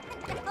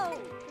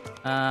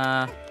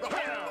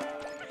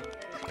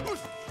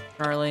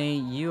 Charlie,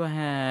 you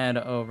head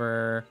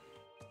over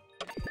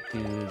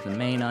to the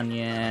main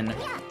onion.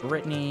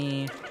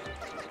 Brittany,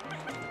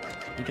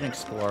 you can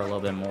explore a little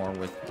bit more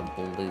with the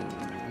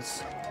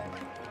blues.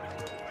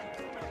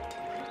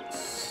 Let's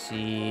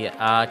see,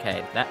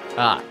 okay,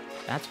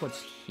 that's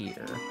what's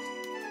here.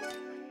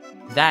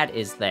 That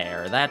is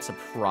there. That's a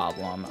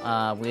problem.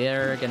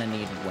 We're gonna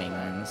need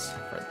wings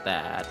for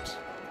that.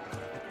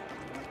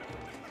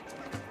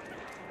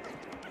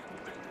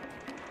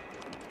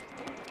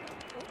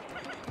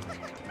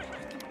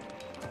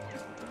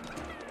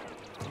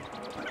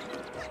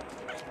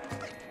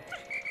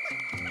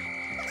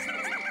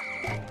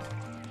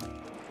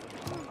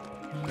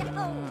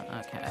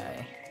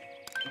 Okay.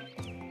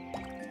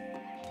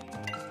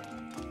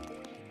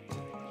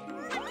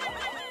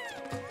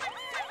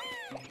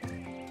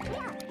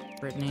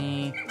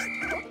 Brittany.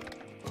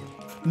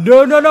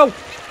 No, no, no!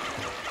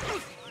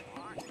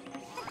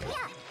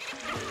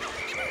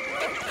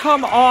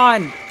 Come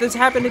on! This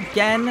happened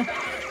again?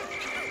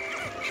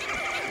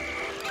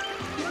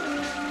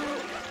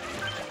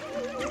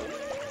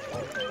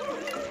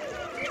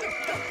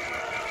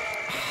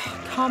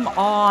 come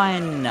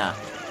on!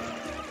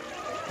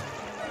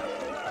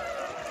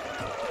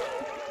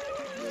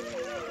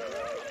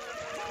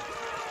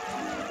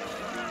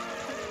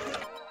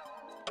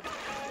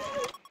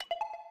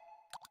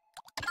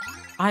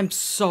 I'm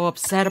so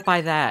upset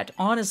by that,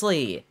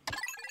 honestly.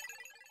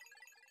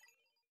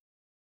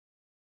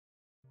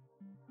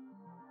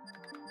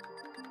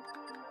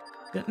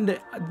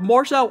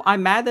 More so,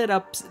 I'm mad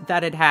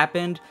that it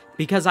happened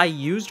because I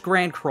used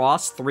Grand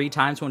Cross 3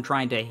 times when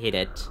trying to hit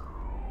it.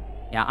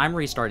 Yeah, I'm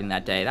restarting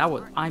that day.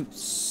 I'm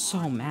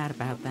so mad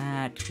about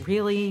that.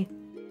 Really?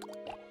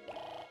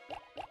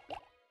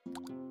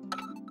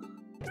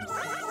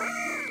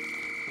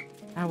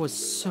 That was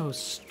so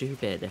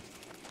stupid.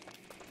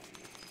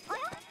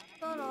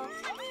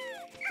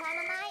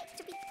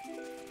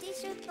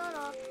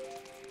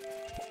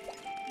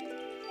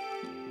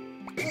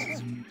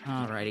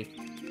 Alrighty.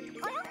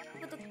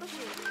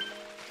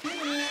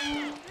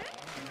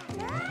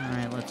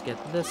 Alright, let's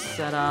get this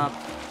set up.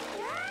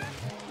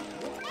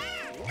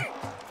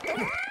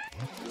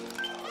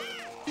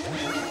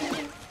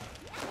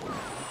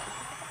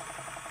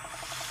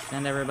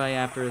 Send everybody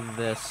after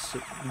this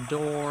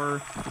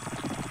door.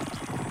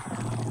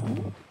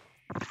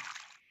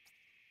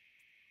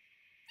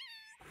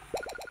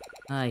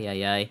 Ay,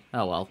 ay, ay.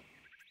 Oh well.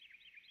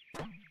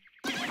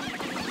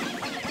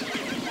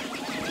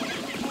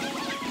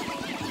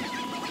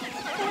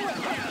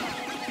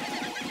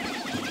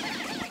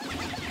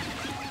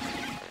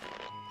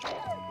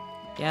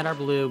 Get our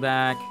blue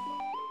back.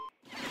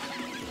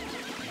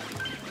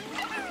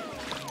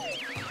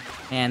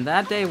 And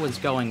that day was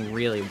going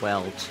really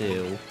well,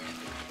 too.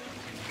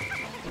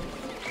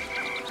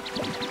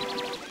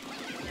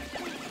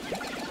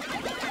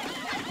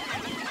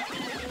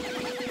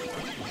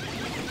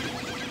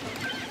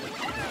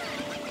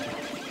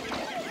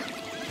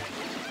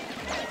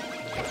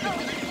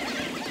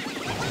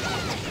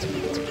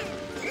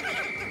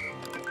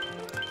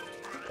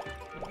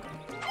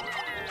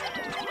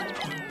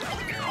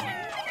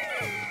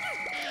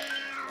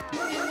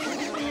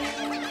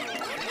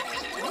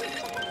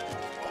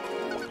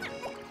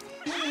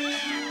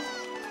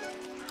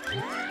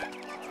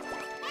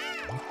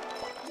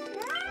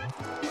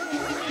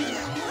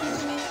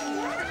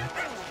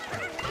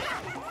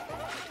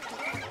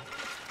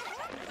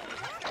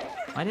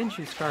 Why didn't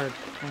you start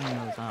pulling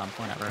those up?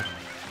 Whatever.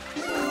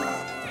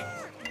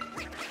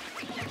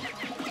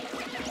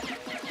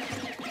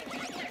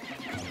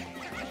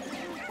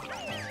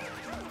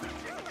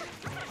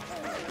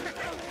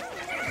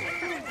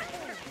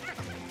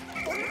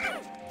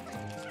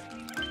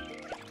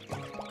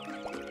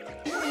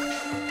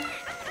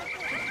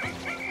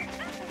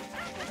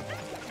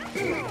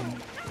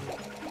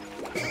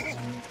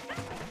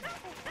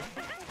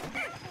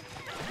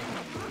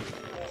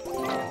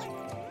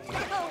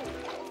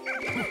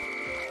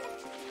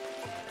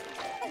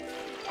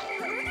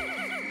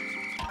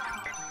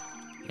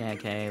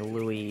 Okay,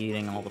 Louie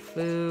eating all the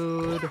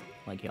food,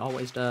 like he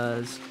always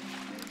does.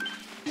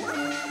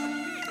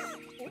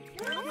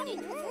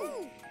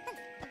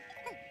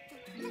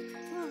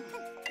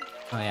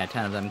 Oh yeah,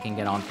 10 of them can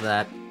get onto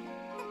that.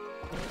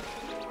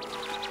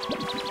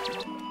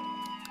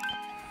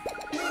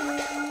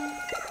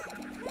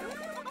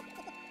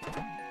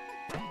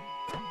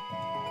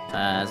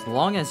 As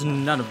long as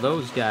none of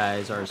those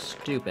guys are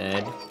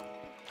stupid.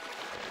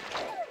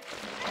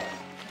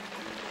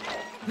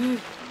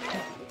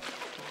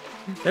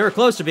 They were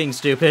close to being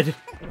stupid.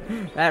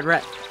 That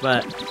red,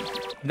 but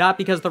not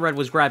because the red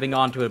was grabbing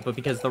onto it, but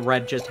because the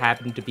red just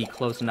happened to be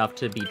close enough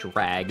to be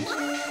dragged,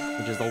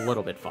 which is a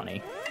little bit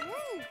funny.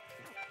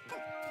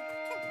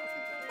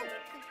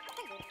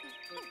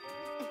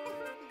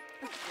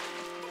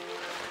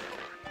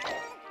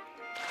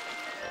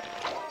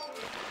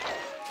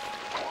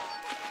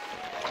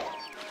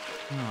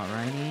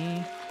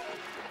 Alrighty.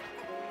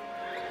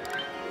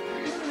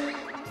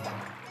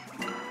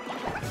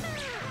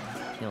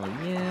 Kill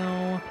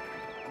you.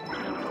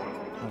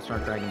 I'll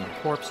start dragging your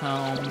corpse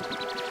home.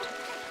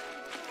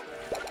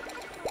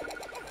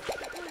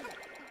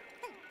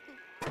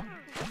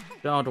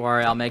 Don't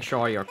worry, I'll make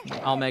sure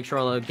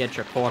to get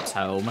your corpse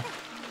home.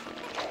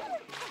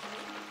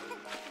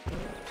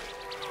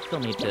 Still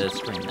need to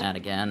stream that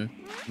again,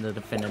 the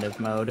definitive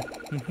mode.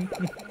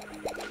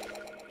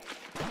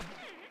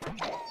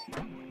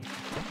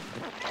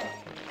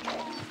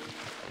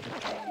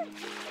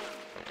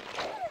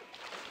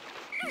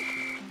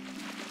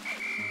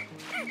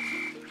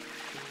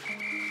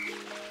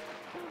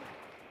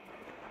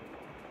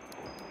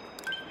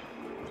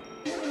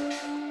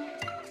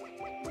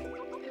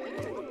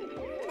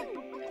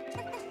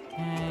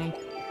 Okay.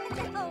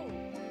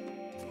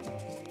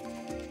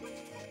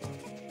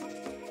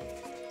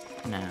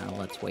 Now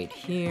let's wait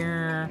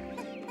here.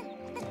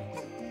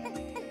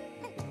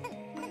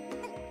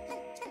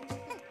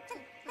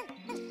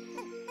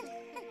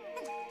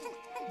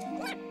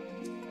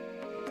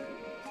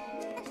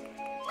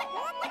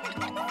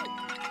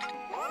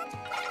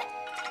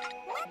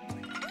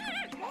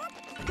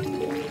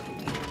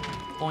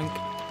 Boink.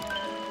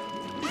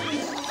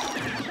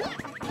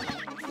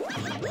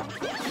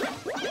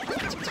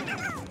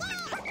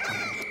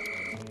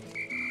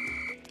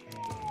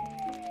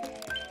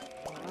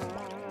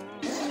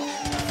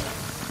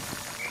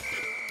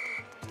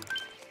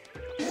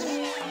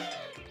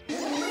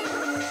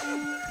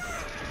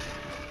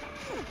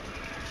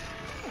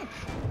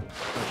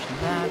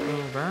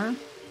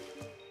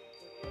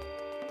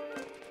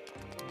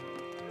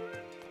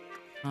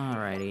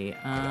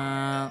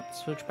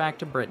 let's switch back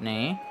to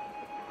Brittany.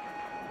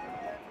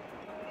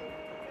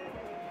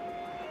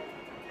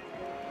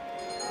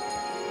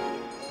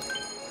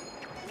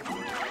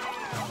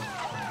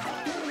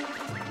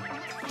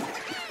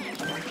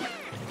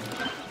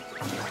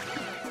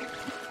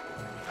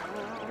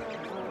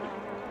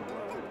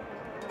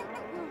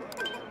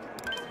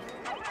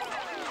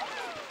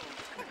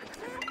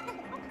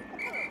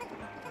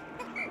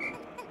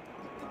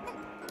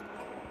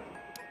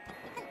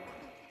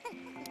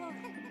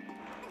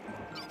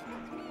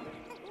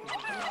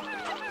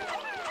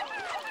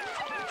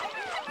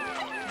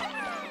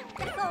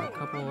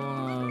 A couple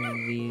of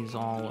these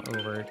all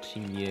over to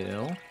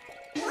you.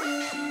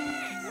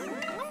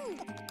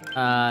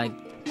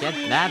 Get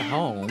that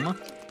home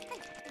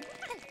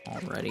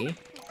already.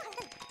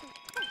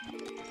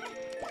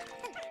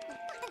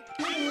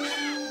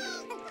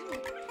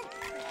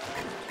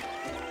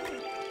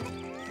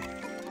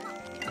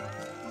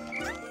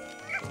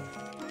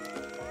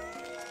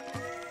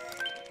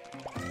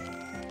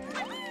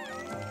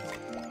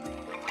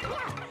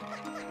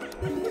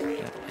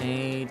 Get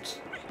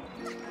 8.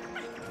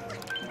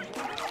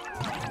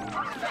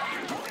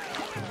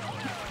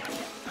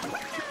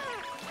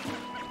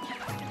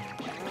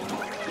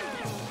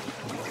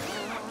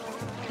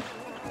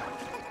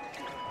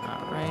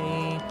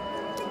 Alrighty.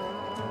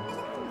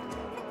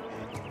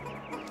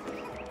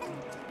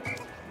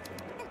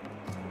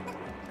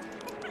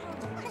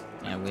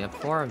 And we have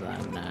 4 of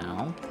them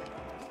now.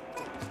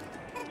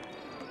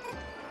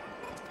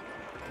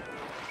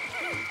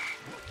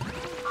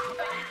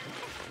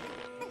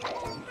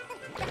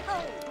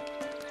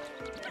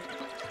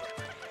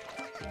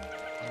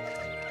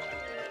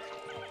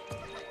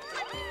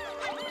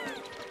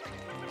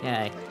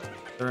 Okay,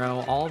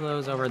 throw all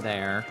those over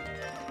there.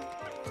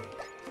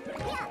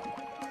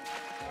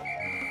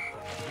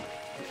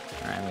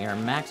 Alright, we are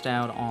maxed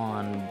out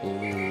on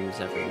blues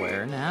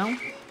everywhere now.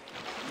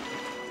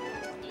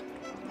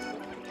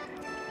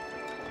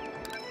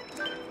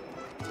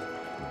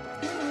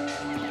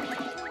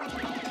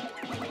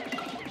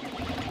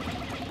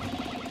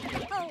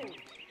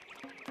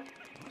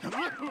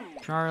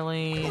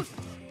 Charlie,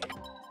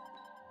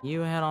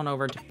 you head on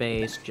over to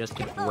base just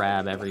to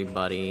grab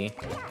everybody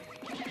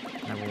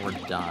whenever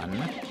we're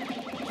done.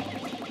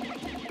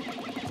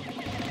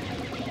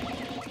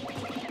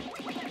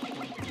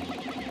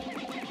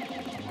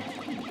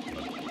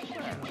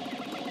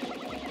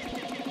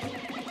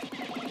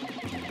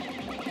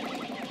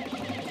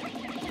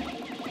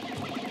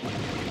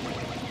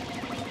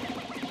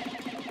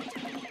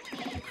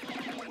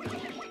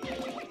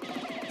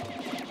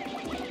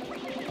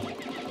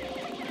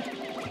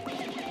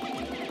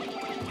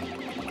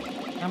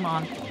 Come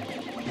on.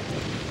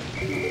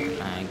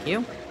 Thank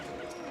you.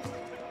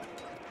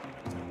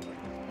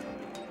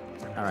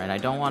 Alright, I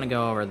don't want to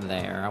go over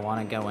there. I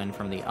want to go in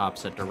from the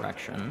opposite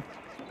direction.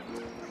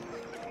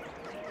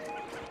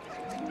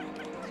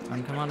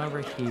 And come on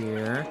over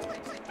here.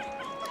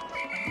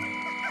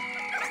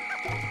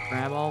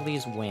 Grab all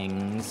these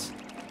wings.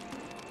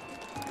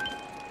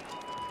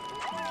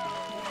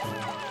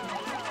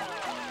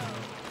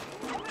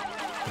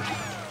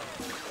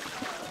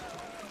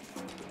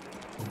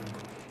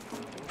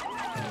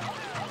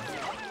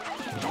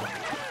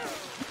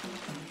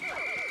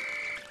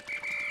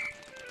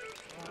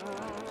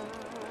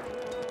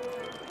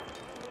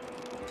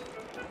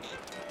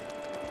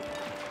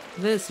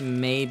 This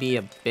may be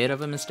a bit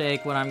of a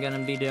mistake, what I'm gonna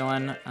be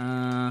doing.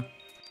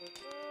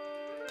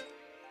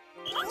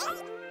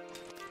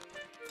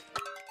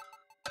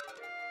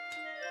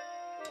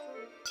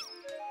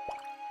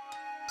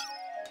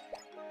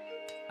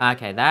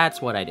 Okay,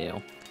 that's what I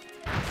do.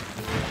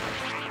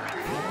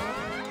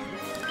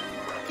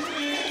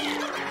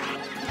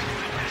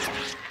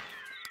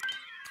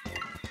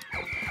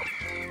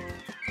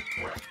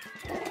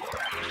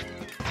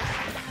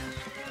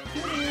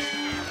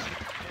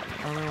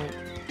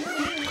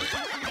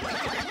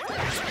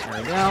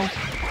 There we go.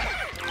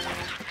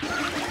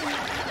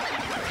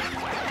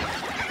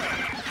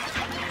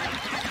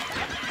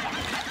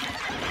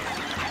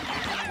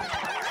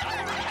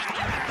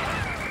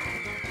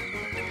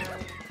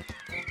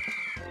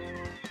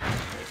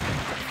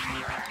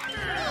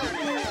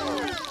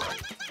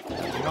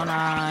 One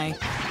eye.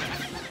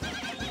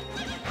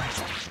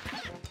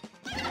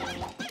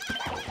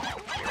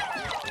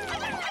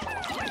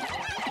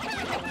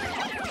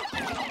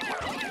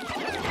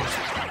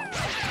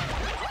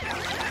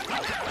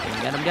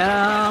 Get him, get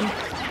him!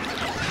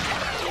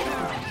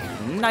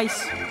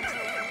 Nice!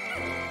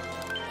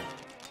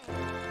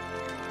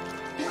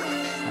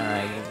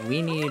 Alright,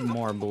 we need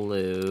more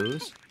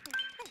blues.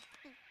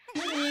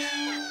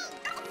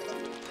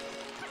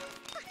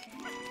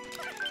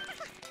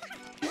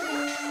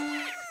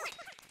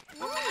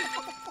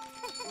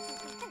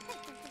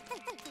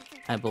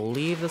 I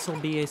believe this will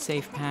be a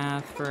safe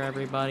path for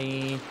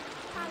everybody.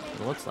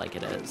 It looks like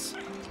it is.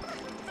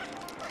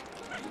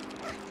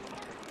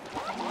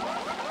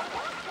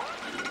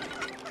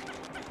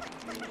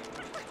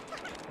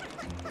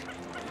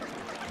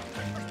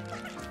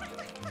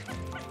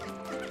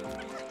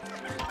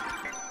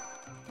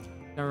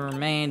 The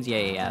remains,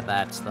 yeah,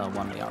 that's the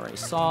one we already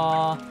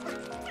saw.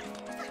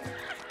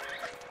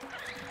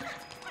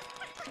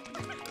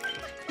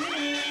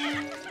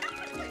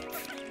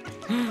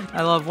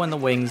 I love when the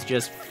wings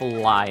just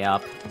fly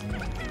up.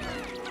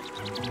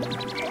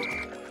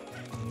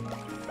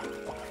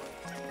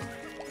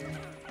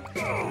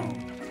 Alright,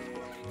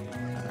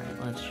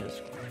 let's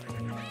just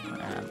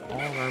grab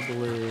all of our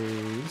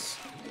blues.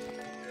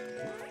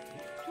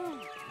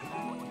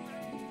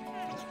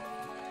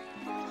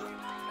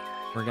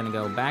 We're gonna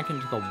go back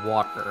into the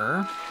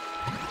water.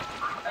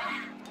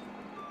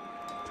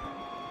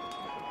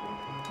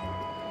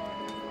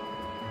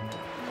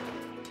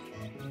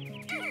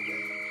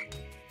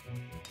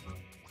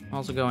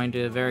 Also going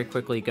to very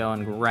quickly go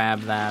and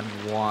grab that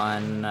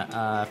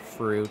one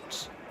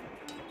fruit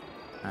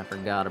I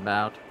forgot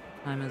about.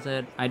 What time is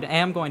it? I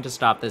am going to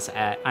stop this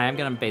at... I am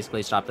going to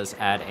basically stop this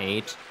at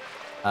 8,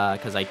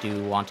 because I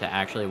do want to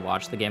actually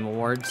watch the Game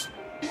Awards.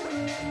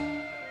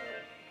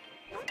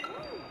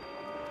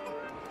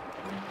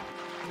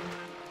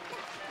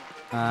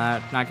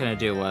 Not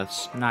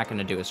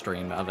gonna do a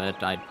stream of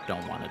it. I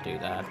don't want to do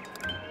that.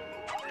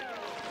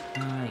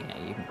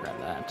 Yeah, you can grab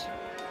that.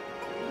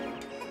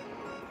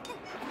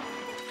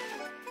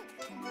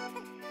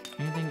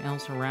 Anything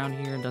else around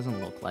here? Doesn't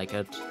look like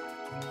it.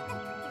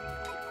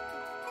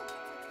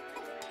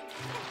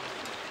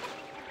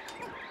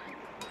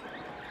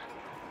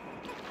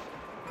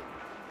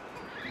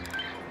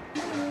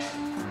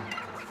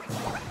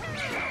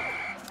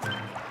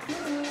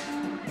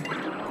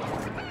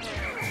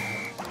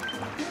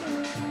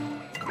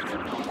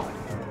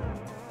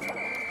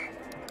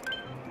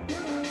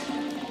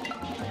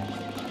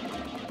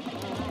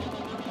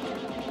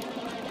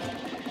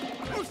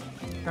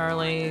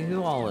 Charlie,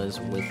 who all is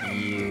with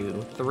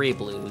you? 3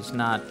 blues,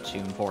 not too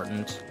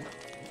important.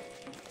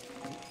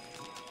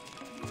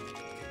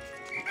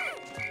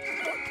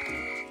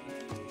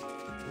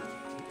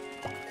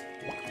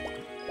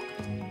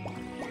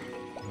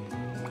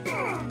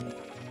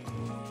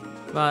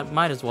 But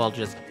might as well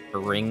just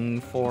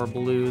bring 4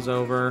 blues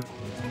over.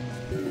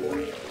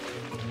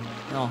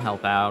 They'll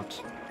help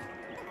out.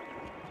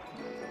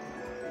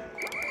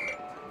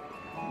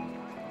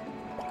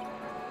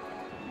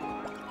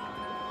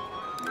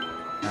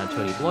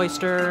 Toady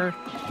Bloister.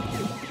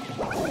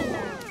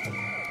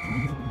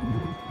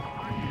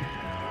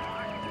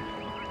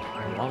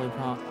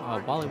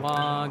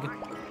 Wollywog.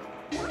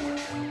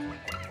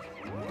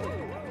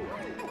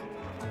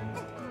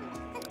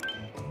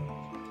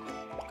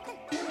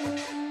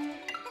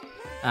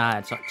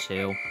 It's up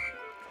 2.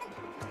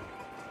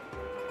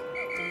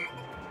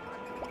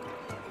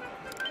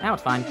 Now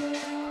it's fine.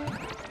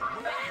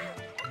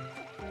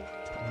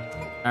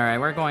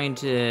 Alright, we're going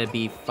to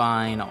be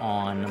fine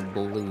on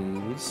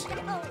blues.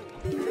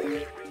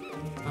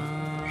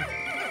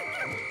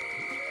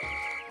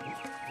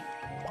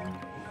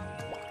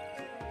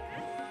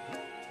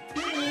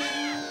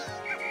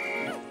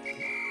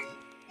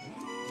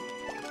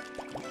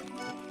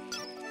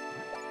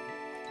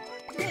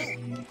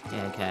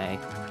 Okay,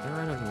 get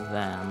rid of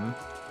them.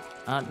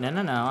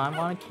 No, I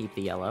want to keep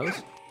the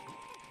yellows.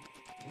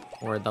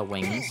 Or the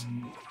wings.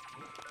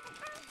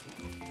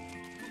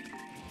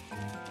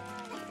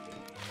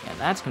 Yeah,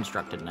 that's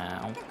constructed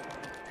now.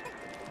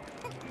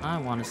 I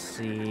want to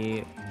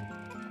see...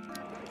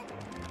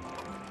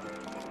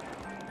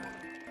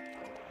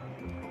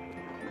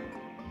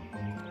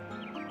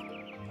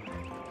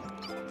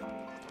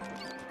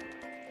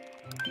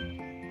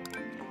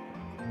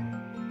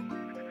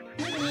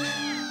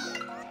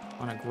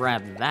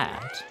 grab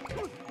that.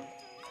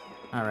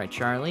 Alright,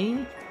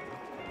 Charlie.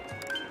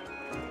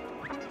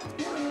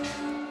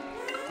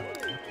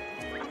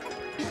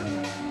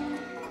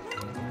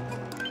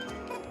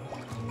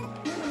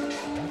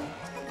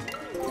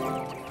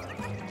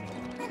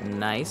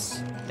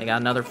 Nice. They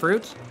got another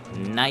fruit.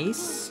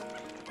 Nice.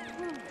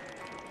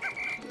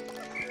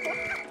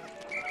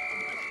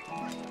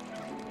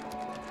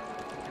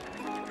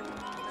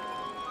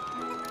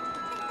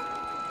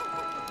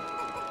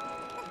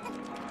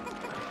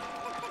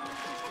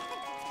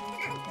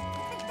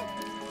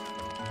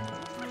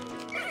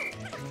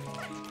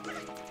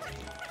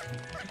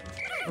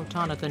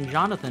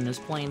 Jonathan is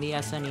playing the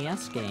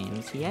SNES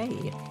games.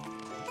 Yay.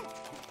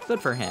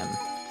 Good for him.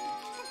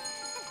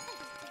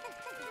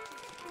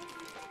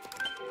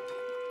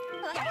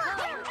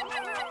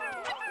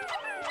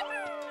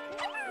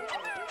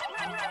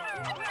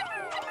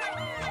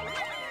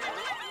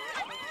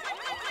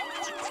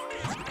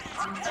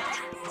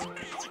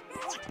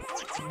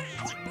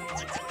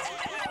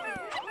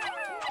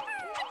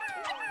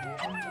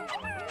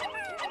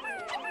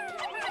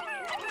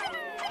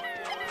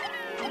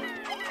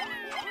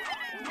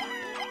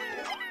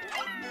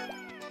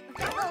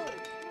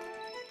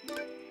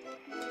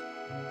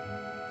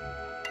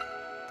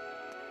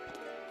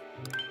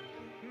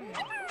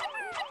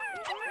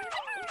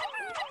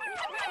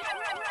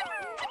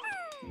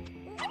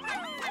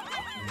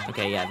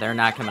 Okay, yeah, they're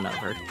not coming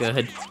over.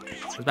 Good.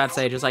 I was about to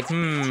say, just like,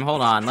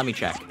 hold on, let me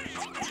check.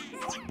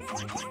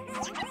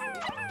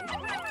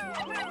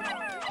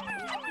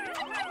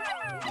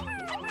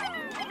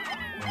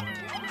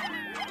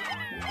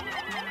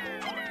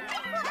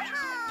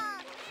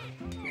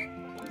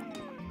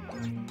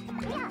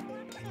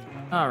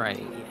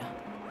 Alrighty.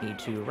 Need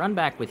to run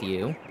back with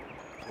you.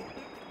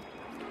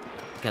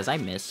 Because I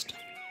missed.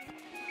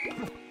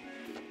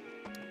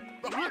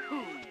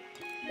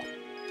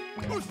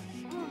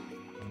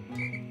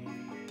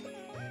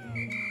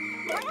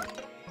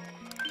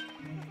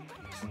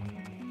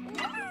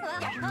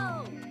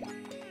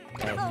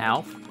 Okay,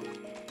 Alf.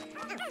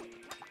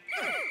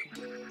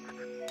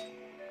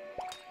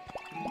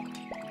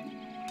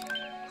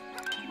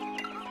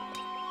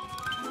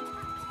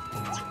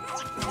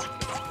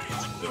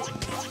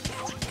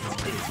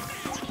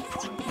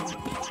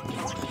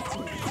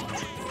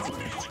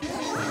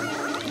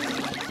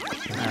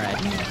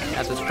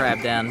 Got this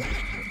crab down.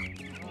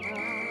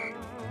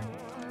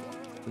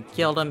 We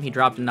killed him, he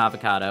dropped an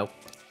avocado.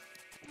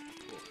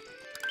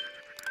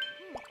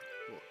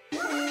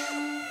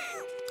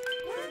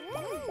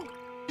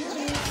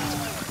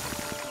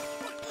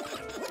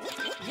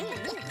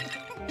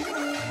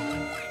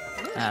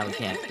 We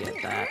can't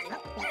get that.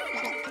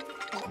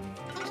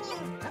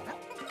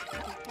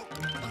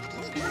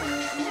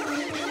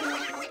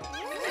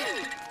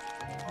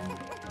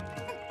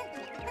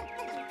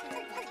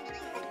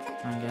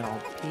 I get all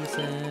the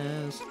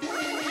pieces.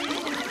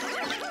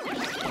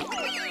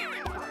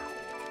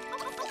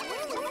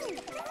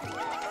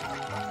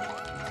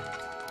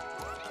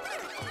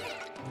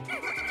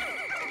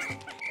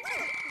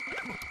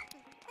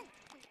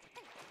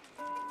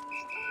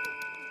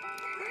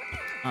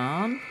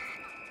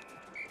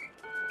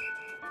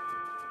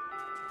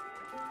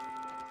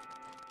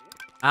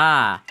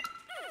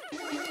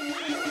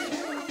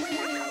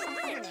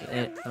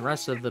 The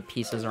rest of the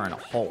pieces are in a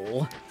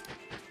hole.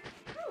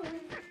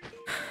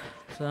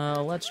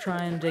 So let's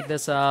try and dig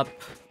this up.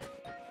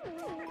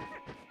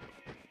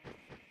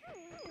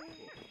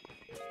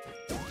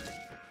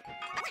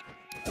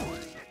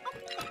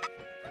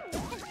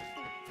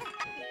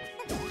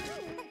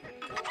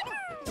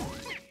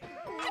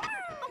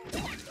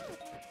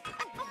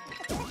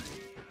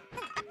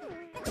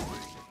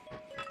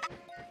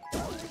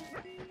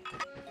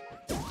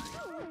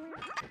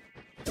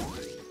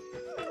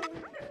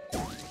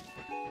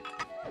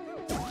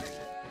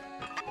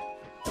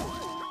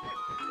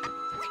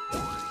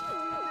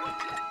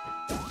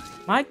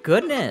 My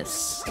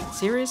goodness!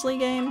 Seriously,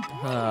 game?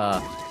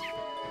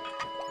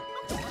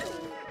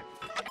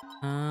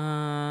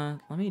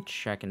 Let me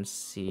check and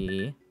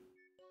see.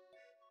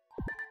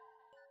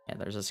 Yeah,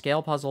 there's a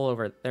scale puzzle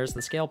over... There's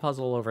the scale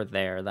puzzle over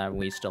there that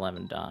we still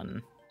haven't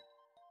done.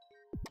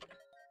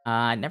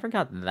 I never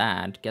got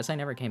that. Guess I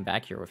never came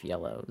back here with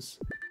yellows.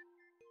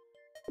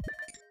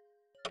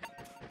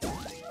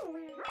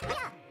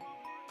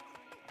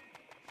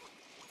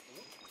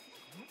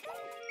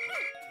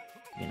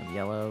 Speaking of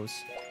yellows...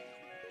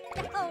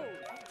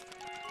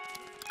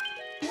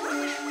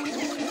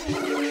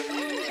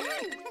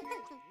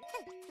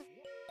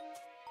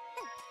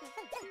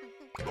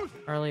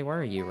 Charlie, where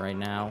are you right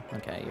now?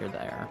 Okay, you're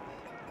there.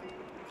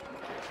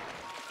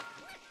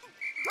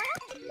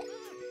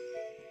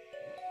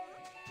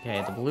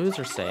 Okay, the blues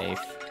are safe.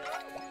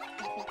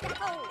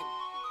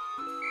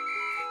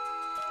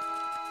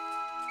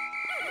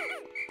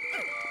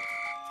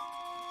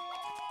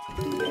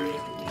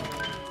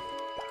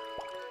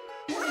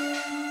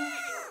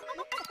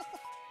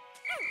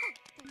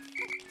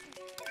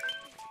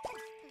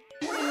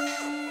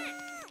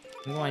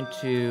 I'm going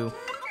to...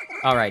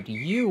 Alright,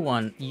 you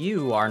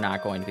are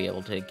not going to be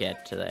able to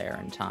get to there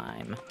in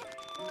time.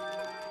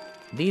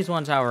 These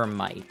ones, however,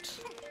 might.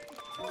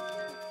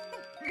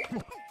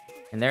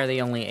 And they're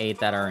the only 8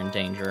 that are in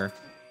danger.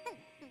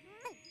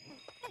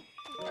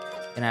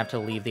 Gonna have to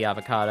leave the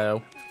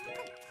avocado.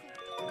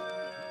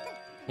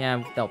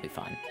 Yeah, they'll be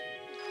fine.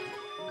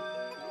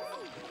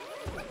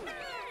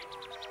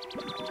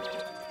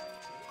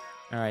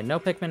 Alright, no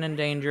Pikmin in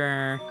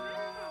danger.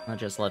 I'll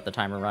just let the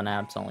timer run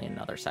out. It's only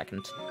another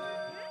second.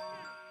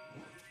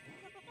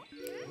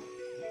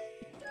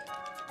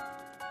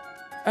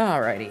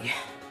 Alrighty.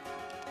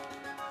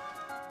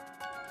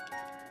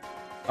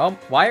 Oh,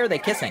 why are they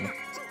kissing?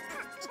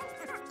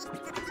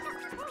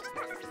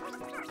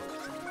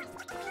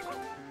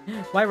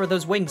 Why were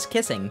those wings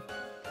kissing?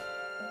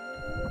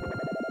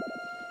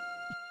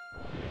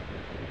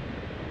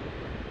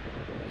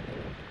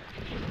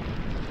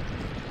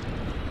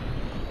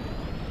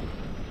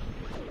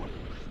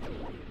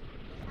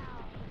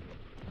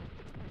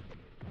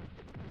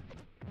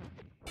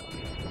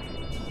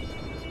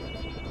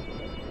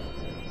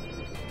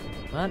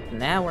 But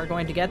now we're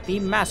going to get the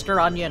Master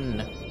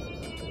Onion.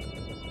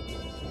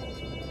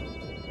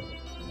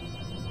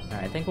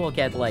 Alright, I think we'll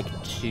get like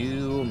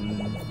two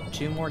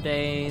more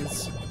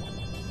days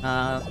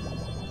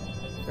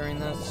during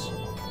this.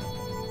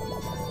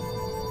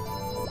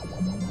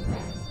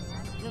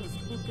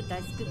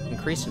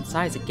 Increased in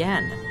size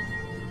again.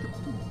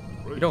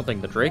 You don't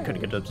think the Drake could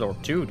get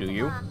absorbed too, do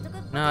you?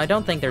 No, I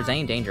don't think there's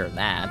any danger of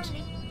that.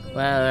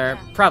 Well,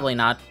 probably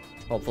not,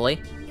 hopefully.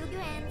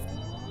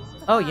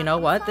 Oh, you know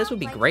what? This would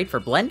be great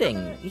for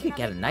blending. You could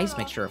get a nice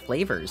mixture of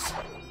flavors.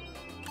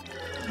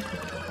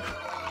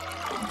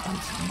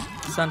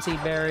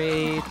 Sunseed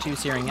Berry, 2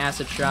 Searing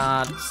Acid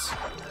Shots.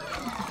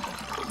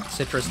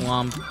 citrus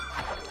lump.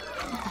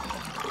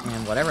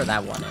 And whatever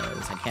that one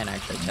is, I can't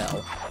actually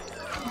tell.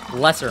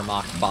 Lesser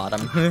mock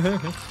bottom.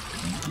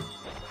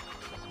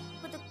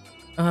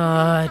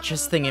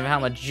 Just thinking of how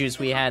much juice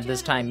we had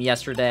this time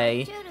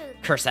yesterday.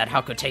 Curse that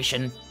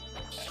Hakutation.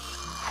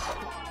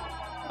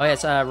 Oh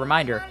yes,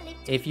 reminder.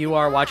 If you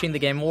are watching the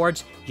Game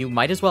Awards, you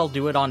might as well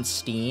do it on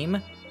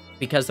Steam,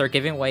 because they're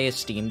giving away a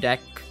Steam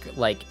Deck,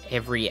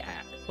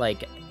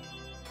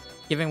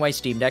 giving away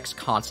Steam Decks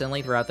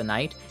constantly throughout the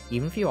night.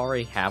 Even if you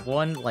already have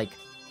one,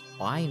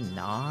 why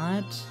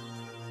not?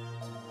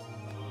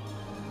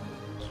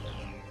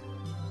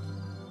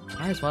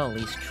 Might as well at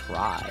least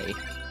try.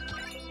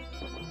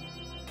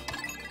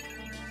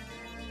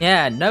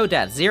 Yeah, no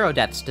deaths. 0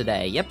 deaths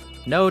today. Yep,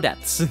 no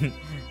deaths.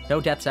 No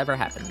deaths ever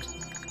happened.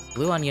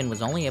 Blue Onion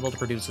was only able to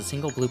produce a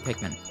single blue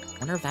Pikmin.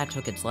 Wonder if that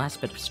took its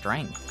last bit of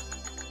strength.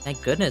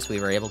 Thank goodness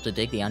we were able to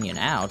dig the onion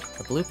out.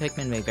 The blue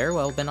Pikmin may very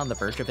well have been on the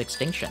verge of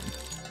extinction.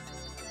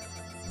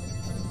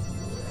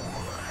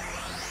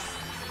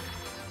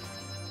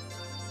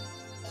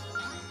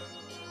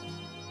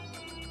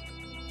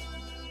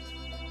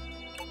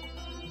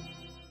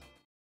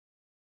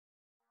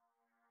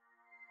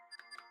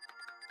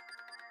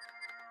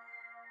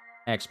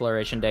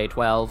 Exploration Day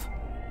 12.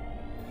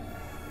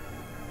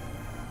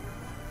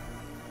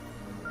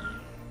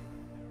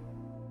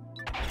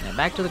 Now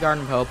back to the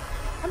Garden of Hope.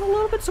 I'm a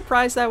little bit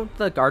surprised that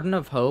the Garden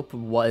of Hope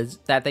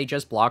that they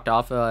just blocked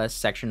off a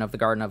section of the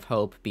Garden of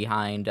Hope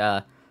behind,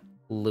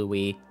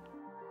 Louis.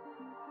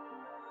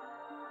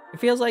 It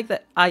feels like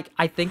that, I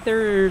think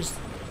there's,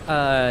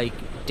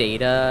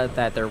 data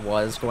that there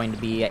was going to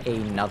be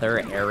another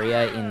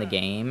area in the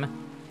game.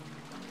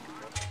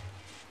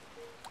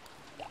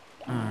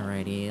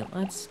 Alrighty,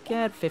 let's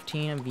get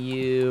 15 of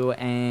you,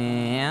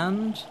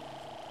 and...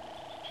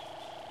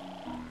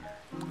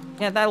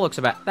 yeah, that looks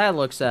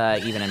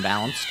even and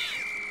balanced.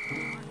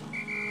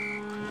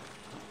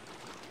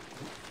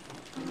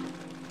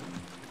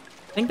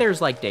 I think there's,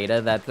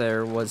 data that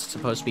there was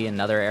supposed to be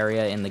another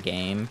area in the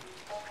game.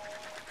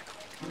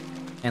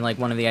 And,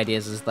 one of the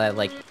ideas is that,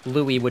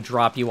 Louis would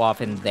drop you off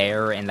in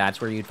there, and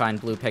that's where you'd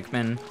find blue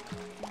Pikmin.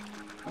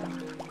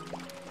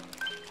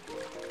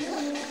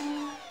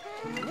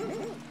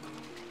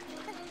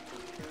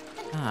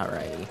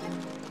 Alrighty.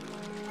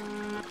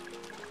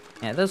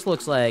 Yeah, this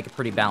looks like a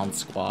pretty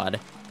balanced squad.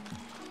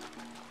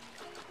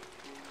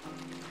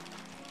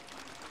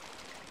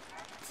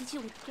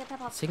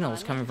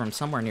 Signal's coming from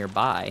somewhere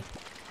nearby.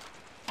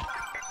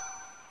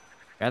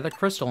 Gather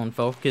crystal and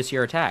focus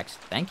your attacks.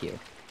 Thank you.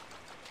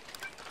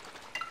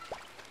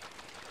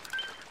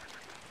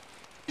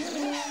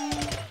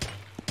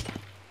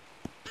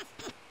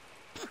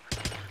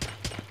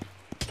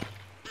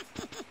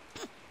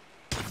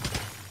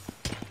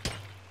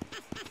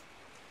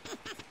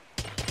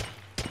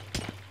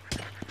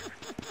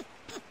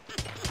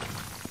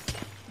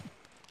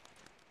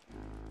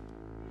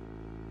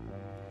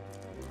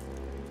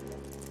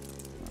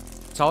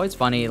 It's always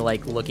funny,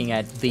 looking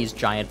at these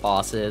giant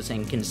bosses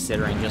and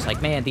considering just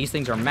man, these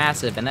things are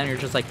massive, and then you're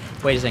just wait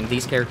a second,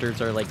 these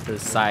characters are the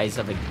size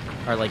of a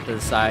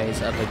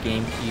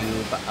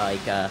GameCube,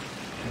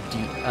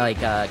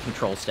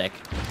 control stick.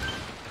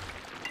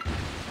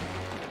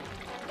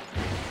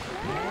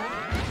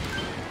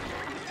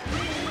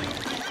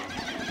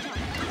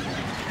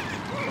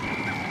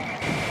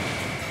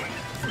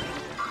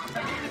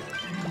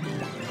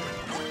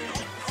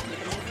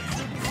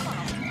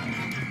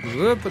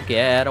 Whoop,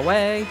 get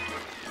away.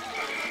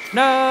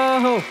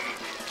 No!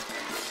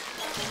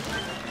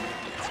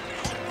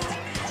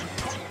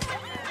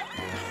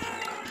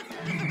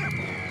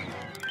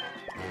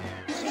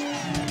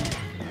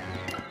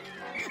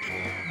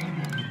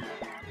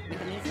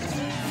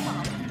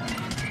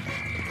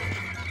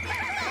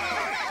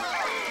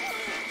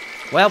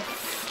 Well.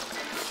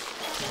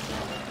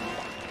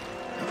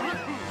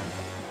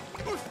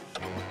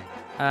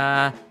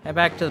 Head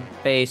back to the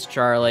base,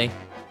 Charlie.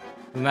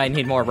 We might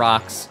need more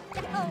rocks.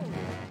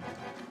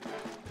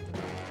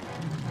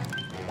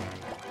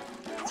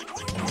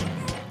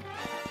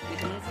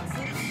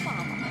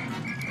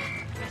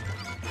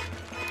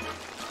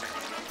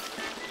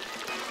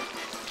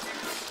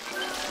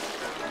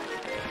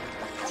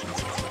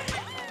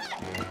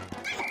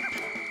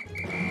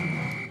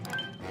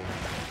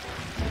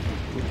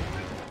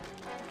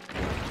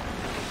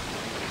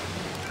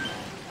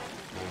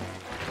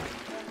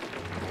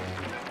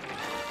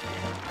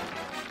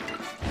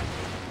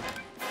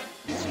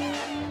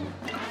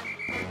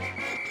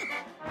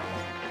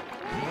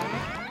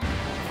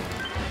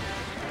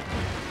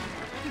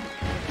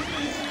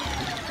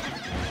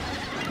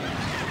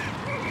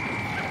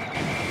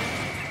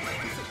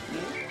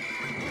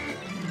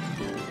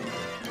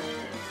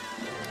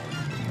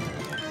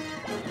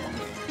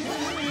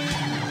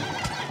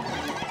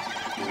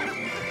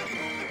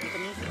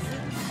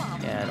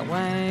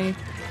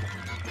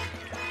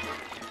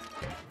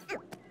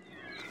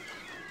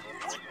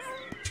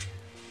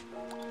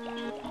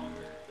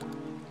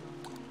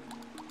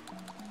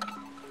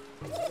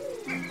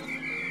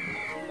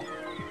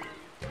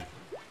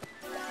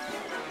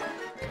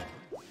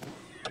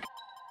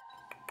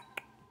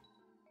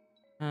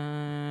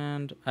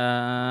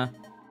 around.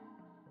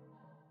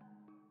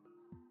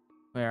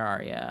 Where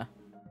are ya?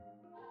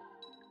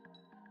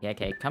 Yeah,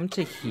 okay, come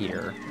to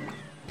here.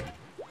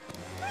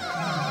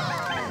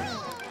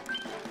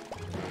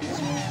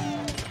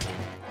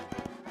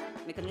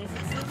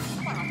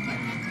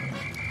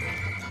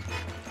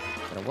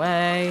 Get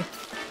away.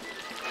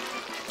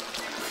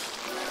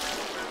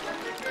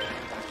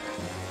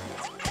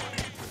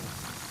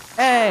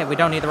 Hey, we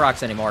don't need the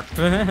rocks anymore.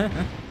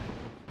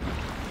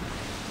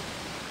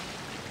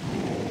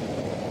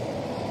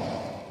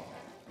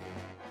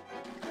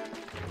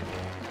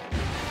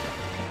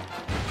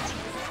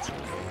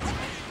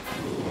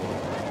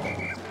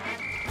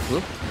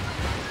 Whoop.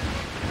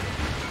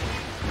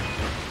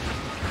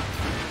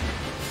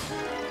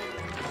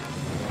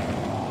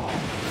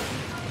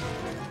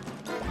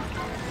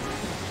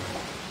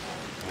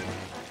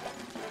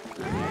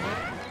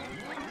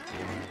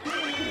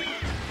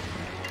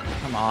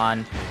 Come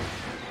on.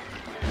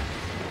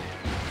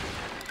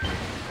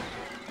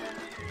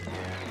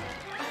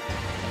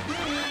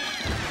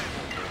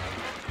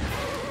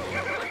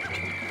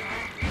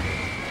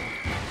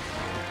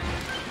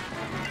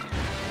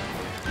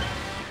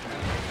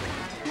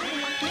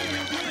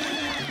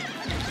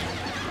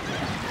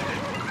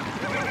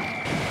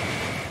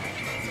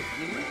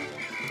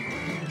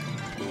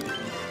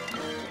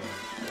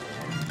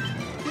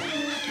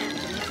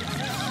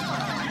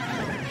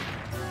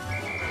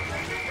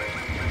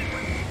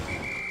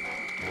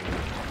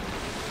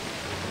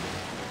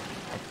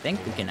 I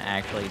think we can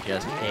actually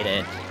just hit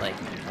it, like,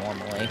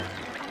 normally.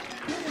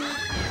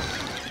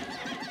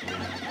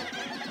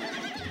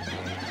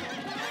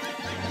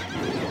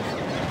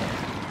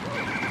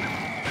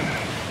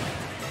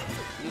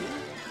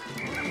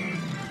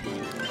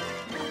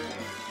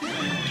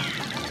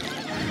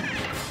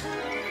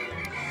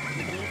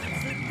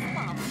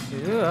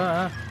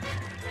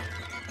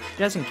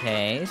 Just in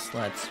case,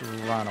 let's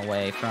run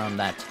away from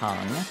that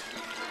tongue.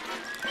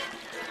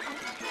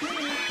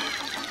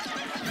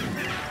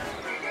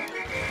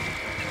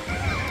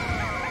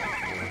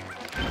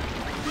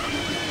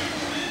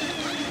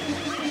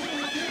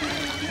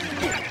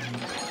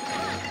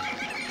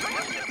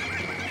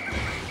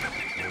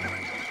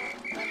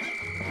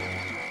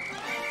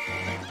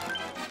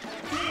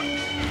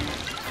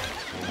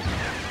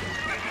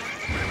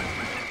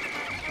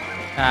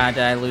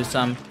 Did I lose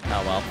some?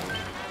 Oh well.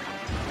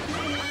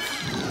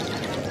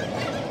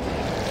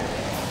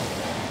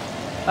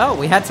 Oh,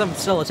 we had some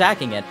still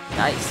attacking it.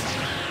 Nice.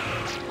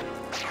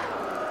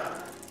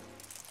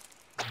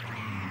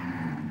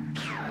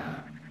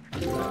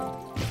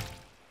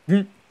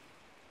 We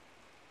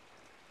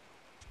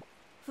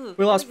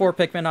lost 4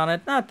 Pikmin on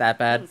it. Not that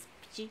bad.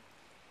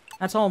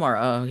 That's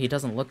Olimar. Oh, he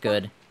doesn't look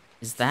good.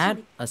 Is that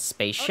a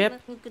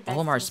spaceship?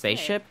 Olimar's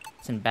spaceship?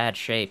 It's in bad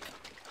shape.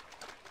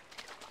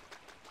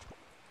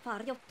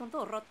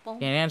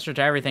 Can answer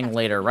to everything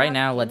later. Right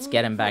now, let's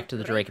get him back to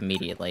the Drake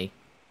immediately.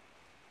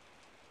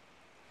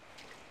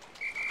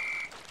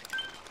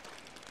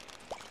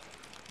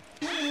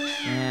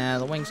 Yeah,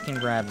 the wings can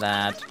grab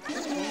that.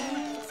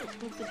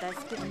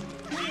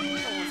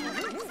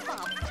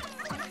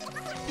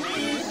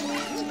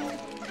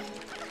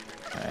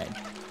 Alright,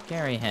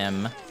 carry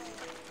him.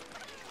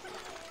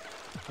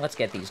 Let's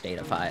get these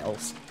data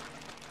files.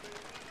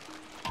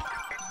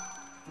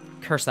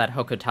 Curse that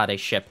Hokotade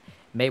ship.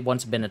 May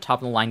once have been a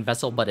top-of-the-line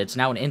vessel, but it's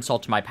now an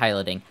insult to my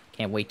piloting.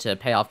 Can't wait to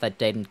pay off that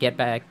debt and get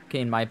back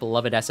in my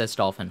beloved SS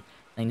Dolphin.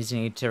 I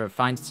need to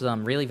find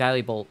something really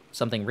valuable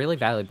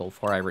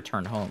before I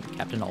return home,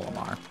 Captain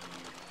Olimar.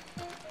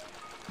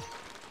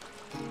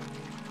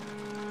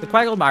 The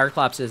Quaggle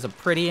Myroclops is a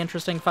pretty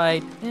interesting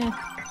fight.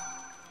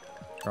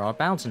 Throw out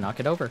bounce and knock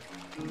it over.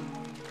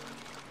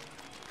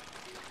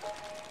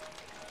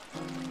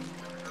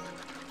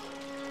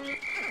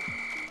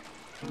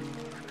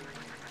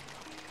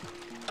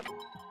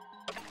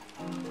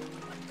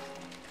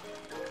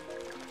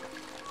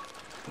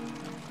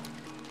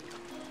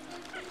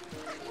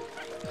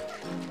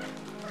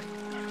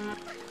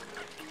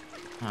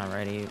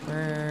 Alrighty,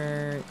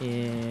 where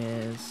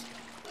is...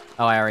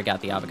 Oh, I already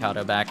got the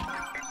avocado back.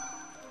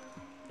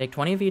 Take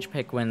 20 of each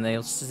Pikmin.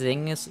 They'll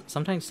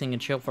sometimes sing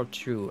and chill for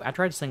two. I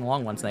tried to sing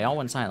along once, and they all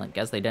went silent.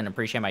 Guess they didn't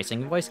appreciate my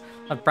singing voice.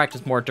 I'll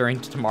practice more during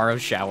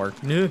tomorrow's shower.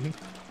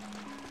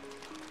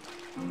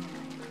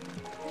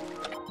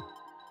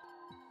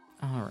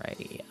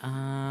 Alrighty,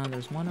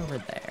 there's one over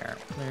there.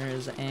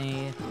 There's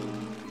a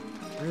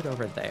fruit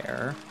over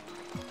there.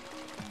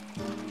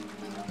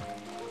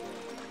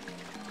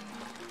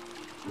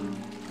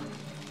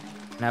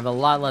 I have a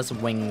lot less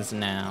wings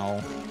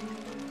now.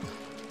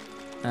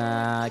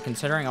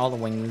 Considering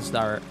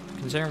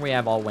we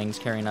have all wings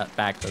carrying up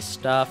back the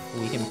stuff,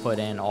 we can put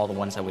in all the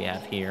ones that we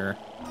have here.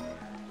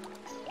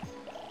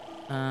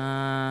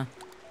 Yeah,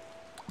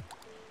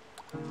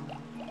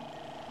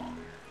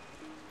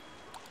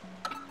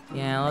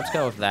 let's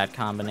go with that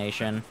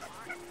combination.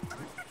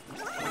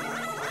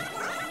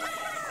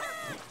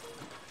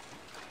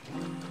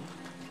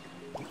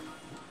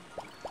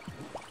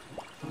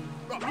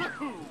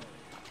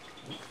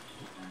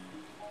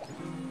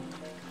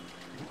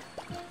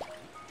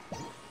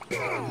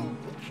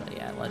 Actually,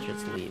 yeah, let's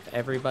just leave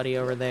everybody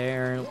over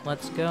there.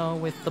 Let's go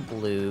with the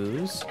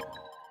blues.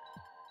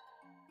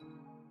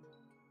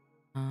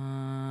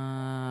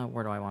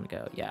 Where do I want to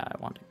go? Yeah, I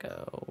want to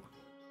go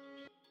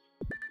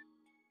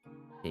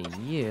to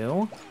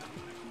you.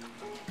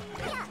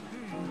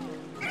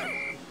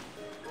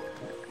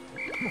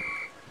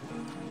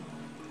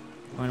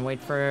 I'm gonna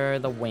wait for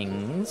the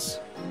wings.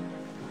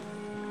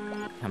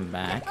 Come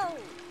back.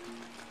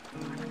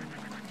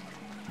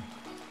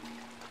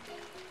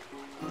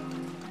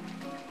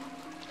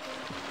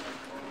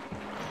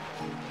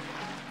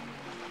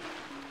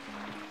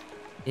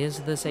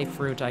 Is this a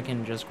fruit I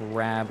can just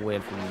grab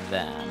with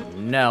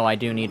them? No, I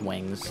do need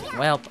wings.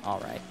 Well,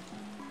 alright.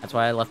 That's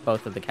why I left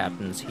both of the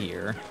captains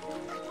here.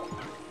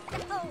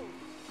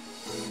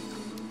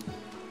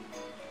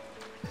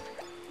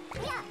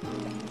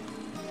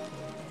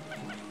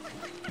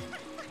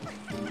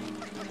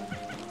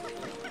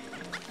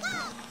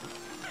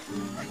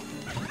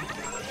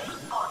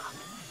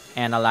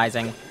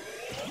 Analyzing.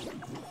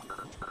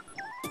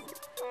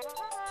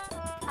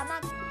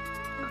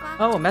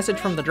 Oh, a message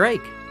from the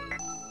Drake.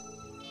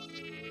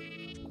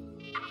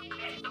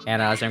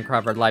 Analyzing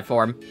covered life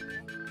form.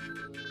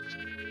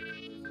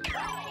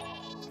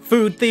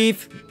 Food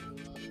thief!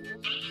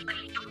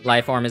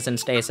 Life form is in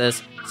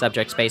stasis.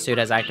 Subject spacesuit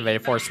has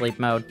activated for sleep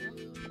mode.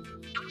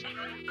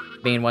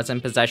 Bean was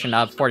in possession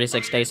of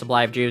 46-day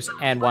supply of juice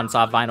and one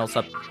soft vinyl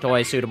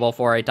toy suitable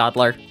for a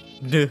toddler.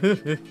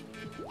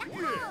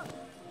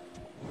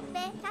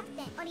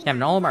 Captain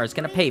Olimar is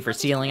gonna pay for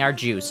stealing our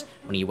juice.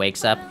 When he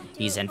wakes up,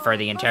 he's in for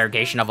the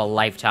interrogation of a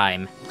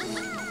lifetime.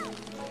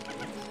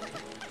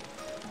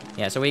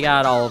 Yeah, so we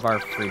got all of our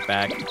fruit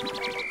back.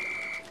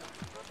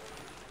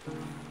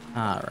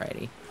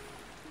 Alrighty.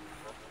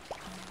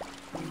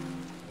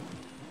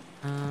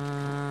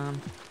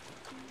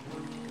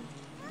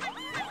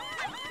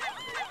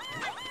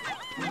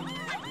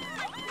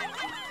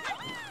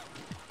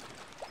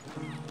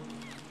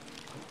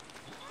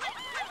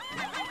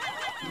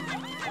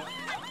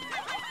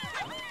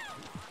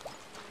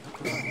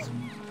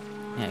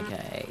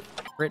 Okay,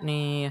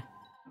 Brittany,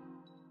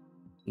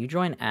 you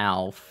join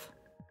Alf.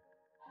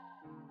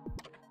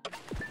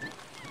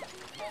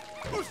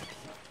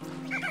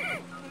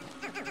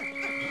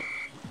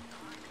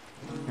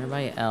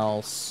 Everybody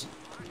else.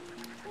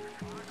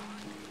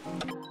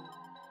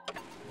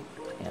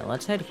 Yeah,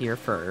 let's head here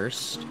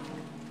first.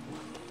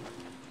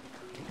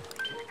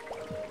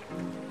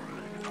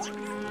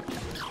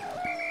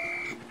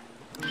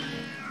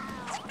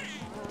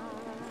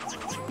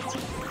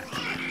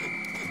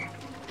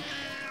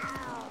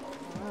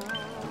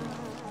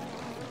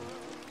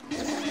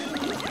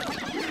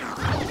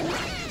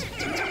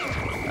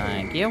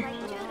 Thank you.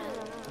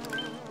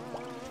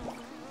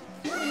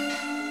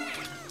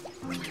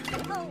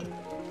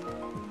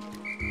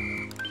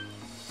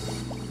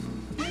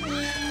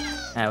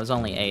 It was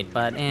only 8,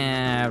 but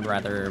I'd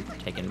rather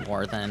take in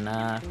more than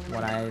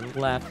what I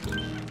left.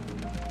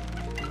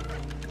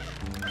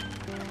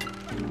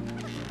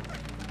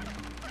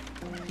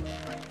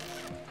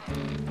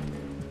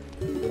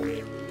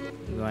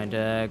 You going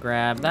to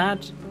grab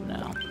that?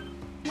 No.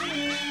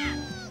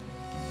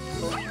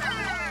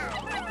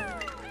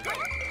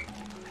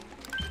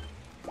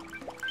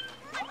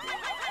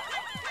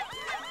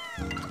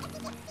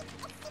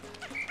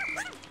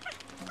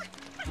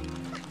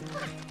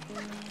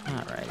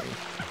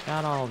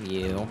 Got all of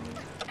you.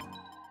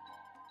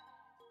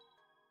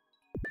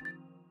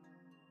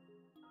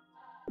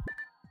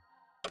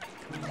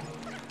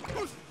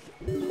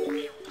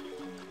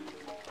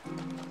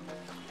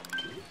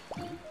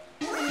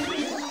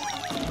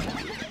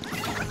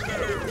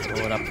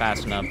 Blow it up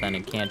fast enough, then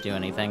it can't do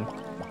anything.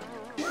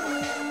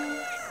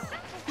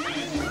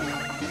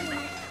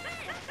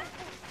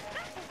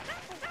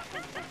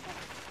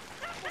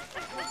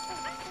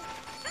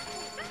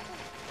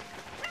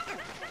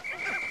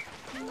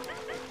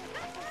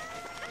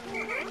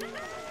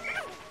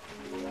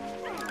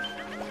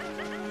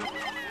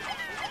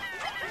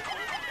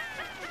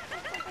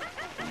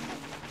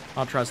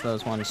 I'll trust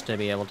those ones to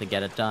be able to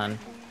get it done.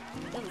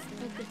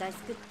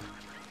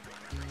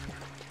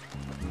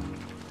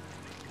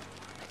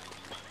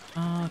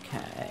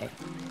 Okay.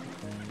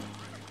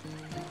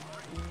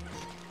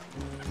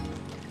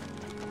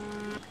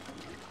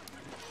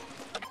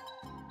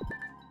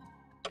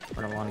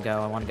 Where do I want to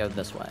go? I want to go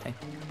this way.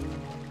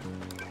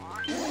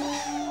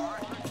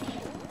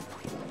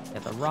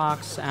 Get the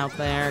rocks out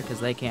there, because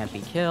they can't be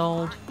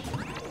killed.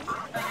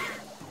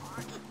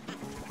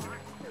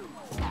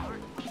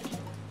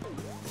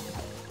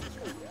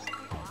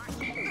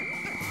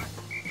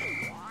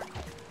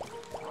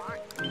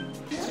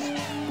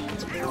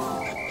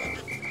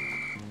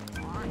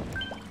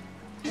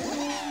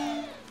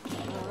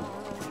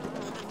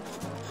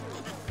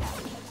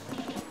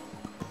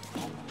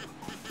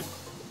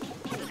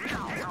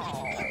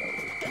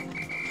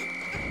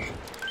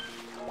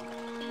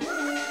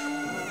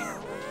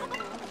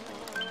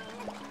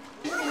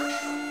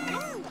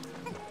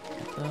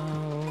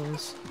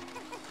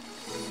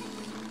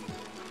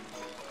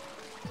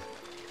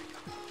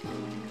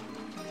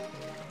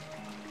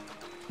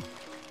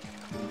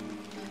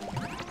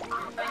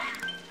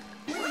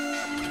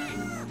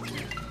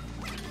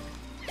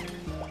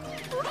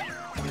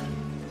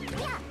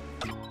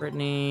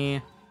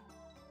 Brittany.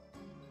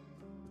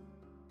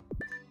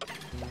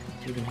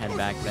 You can head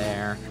back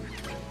there.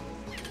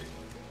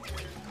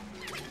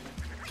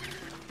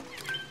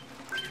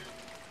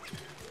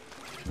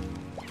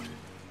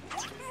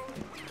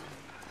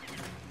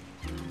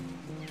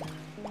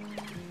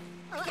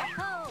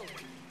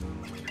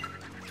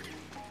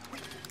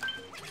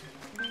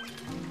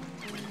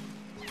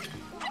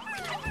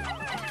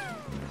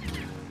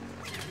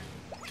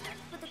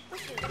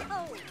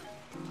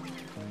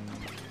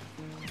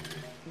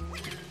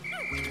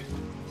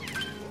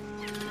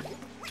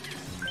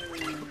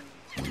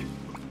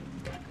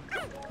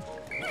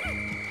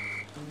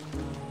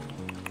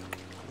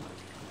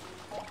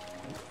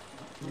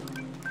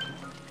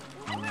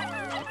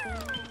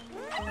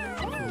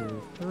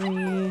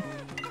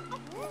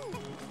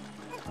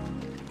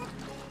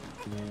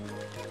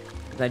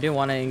 I do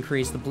want to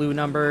increase the blue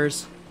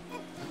numbers.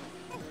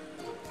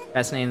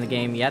 Best name in the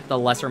game yet, the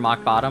Lesser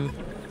Mock Bottom.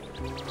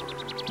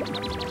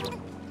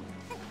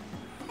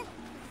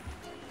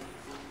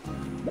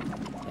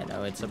 You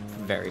know, it's a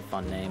very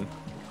fun name.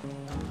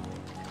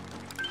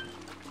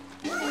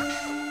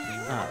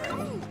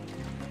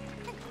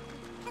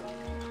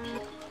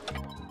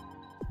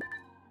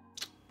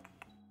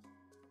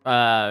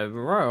 Alright.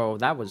 Bro,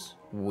 that was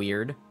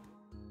weird.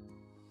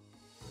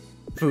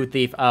 Food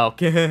thief. Oh,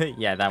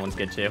 yeah, that one's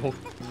good too.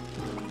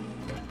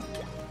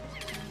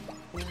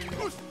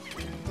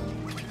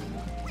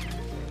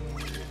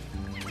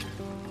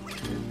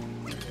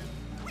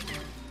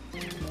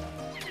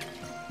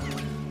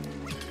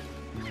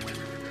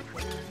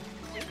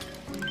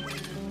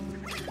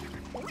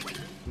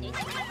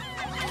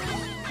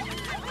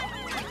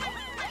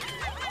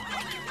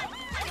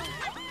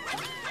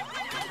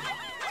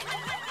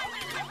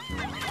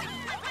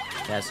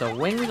 Yeah, so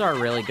wings are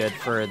really good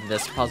for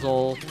this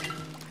puzzle.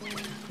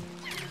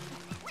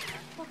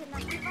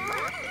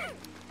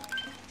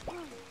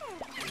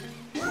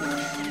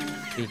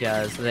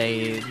 Because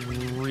they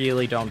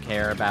really don't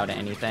care about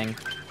anything.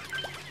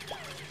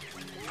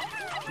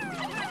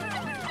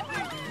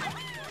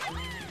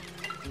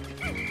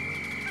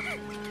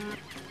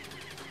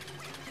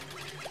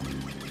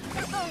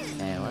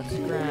 Okay, let's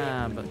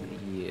grab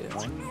you.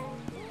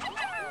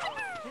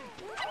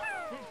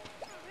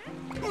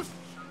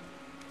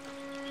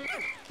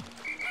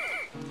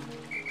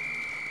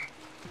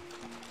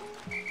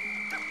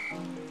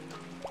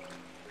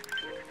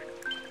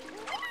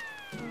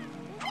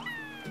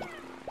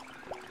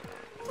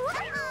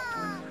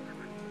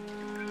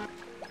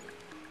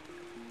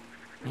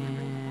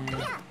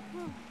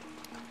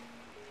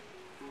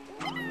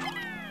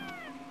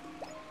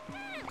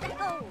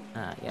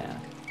 Yeah.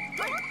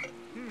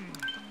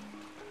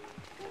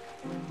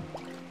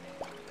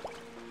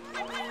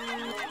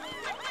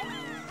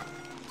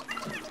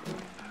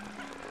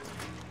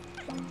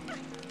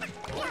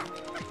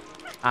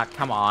 Ah,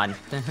 come on.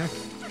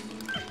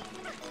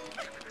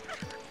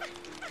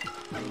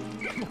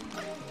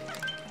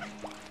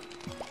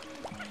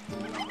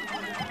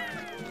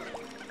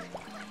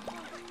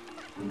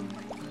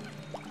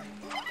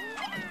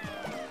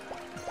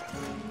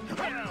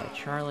 Got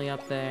Charlie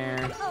up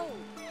there.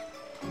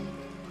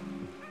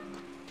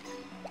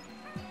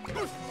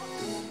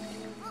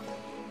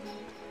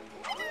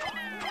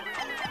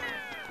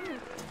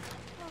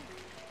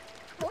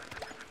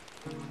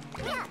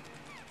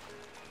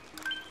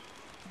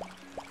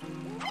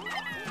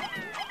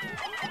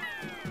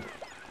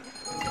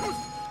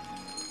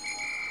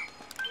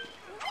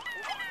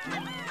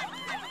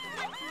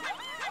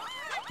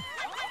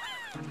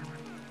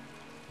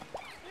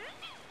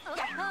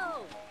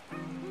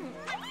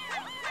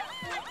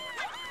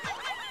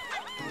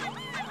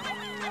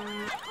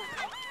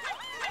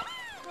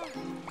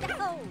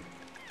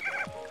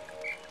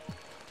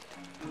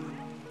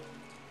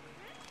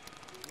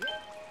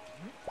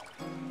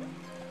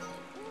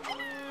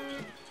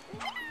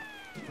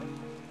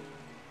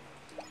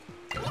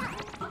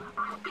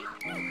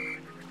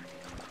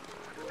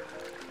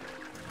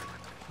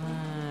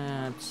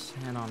 Let's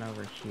head on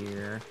over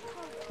here.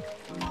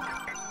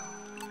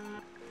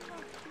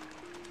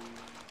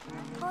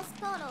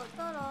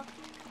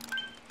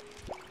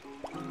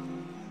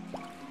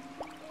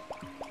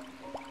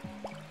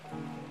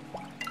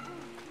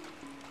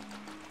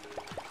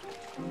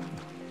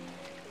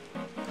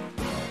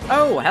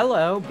 Oh,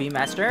 hello,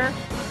 B-Master.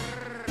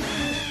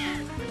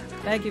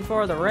 Thank you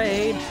for the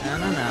raid.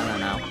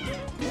 No.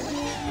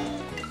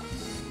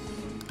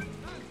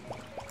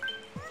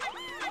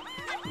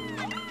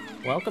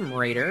 Welcome,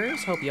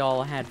 raiders. Hope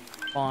y'all had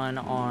fun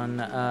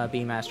on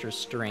B-Master's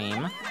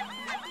stream.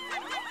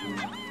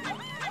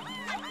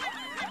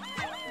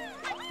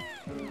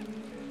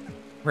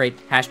 Raid,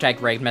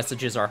 hashtag raid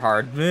messages are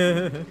hard.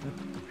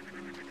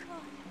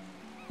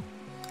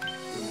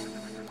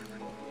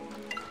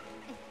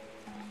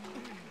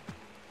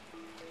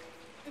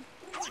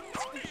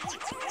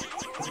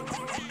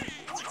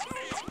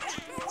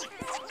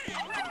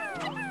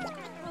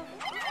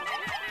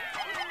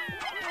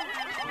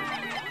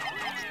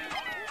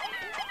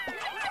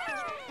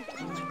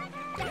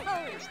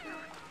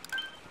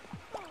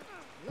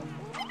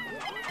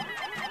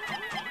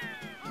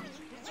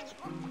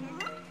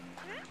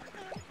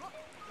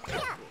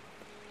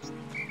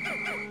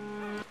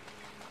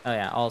 Oh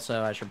yeah,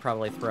 also I should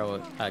probably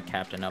throw a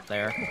captain up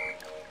there.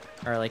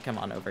 Harley, come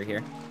on over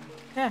here.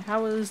 Yeah,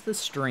 how was the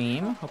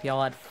stream? Hope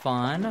y'all had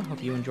fun.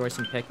 Hope you enjoy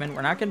some Pikmin.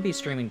 We're not going to be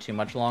streaming too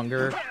much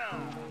longer.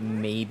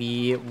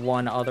 Maybe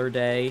one other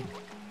day.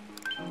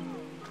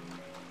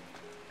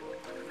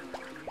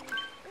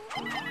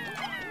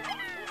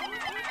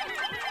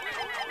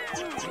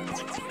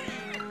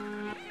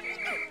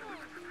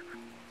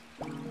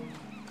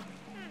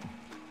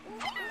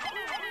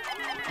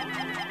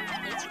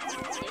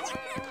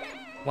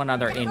 One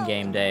other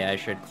in-game day, I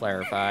should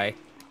clarify.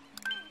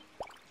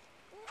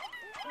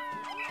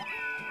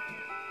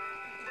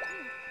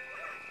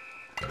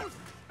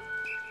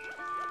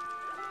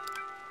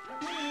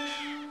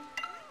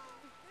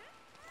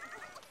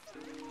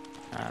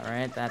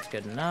 Alright, that's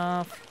good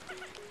enough.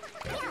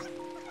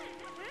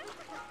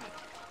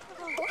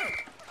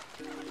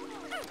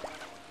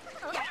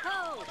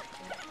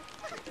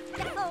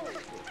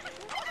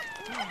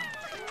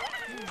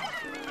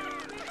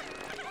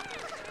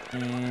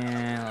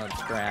 And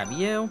let's grab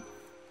you.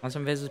 On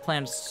some visits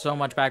planned so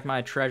much back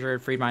my treasure,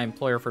 freed my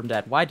employer from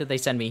debt. Why did they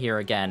send me here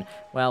again?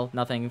 Well,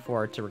 nothing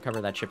for to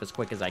recover that ship as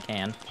quick as I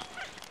can.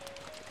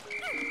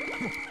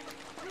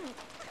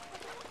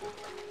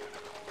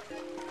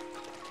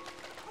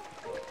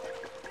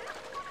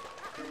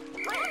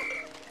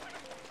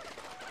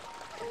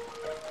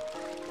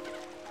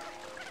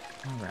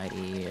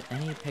 Alrighty,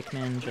 any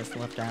Pikmin just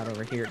left out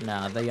over here?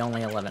 No, the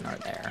only 11 are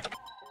there.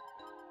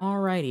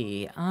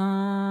 Alrighty,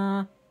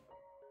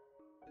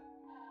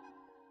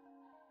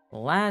 the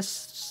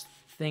last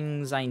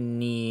things I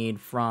need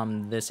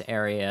from this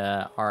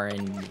area are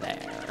in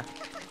there.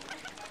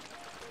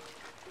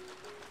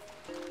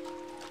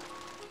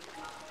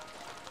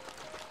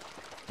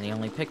 The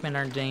only Pikmin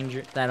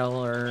that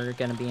are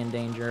gonna be in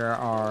danger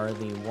are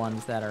the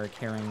ones that are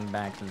carrying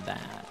back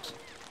that.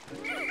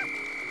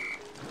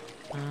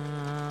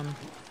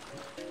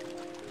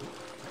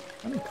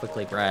 Let me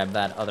quickly grab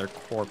that other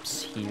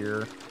corpse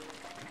here.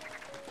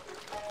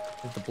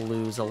 Give the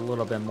blues a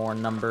little bit more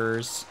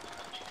numbers.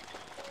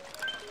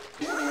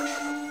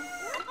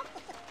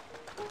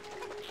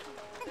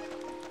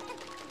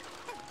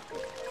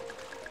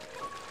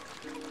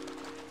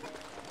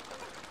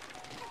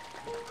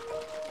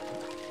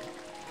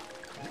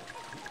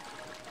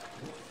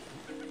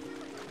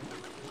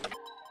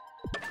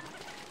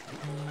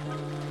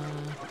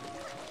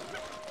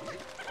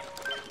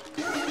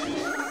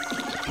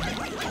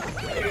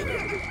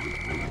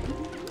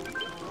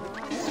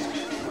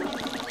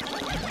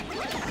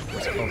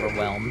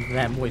 Overwhelm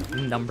them with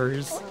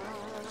numbers.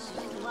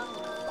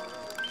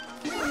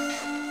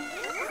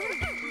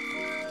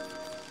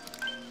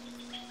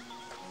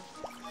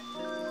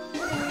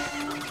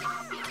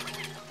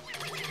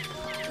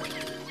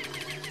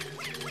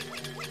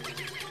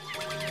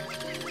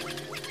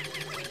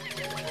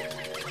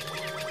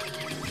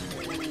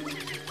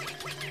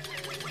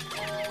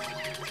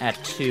 At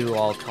 2,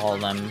 I'll call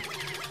them.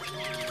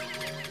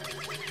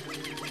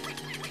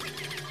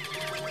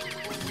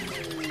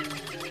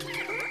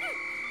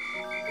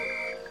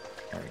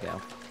 There we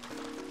go.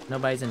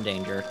 Nobody's in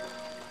danger.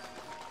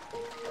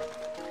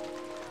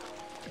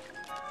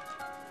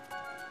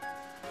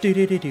 Do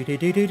do do do do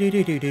do do do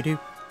do do do do.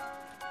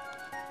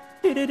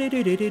 Do do do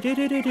do do do do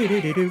do do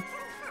do do do.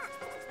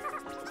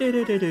 Do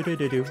do do do do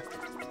do do.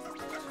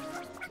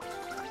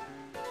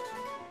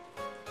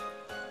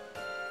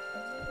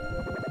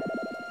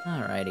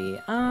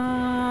 Alrighty,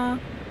 I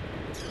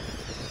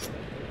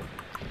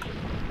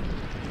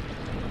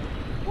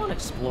want to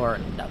explore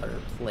another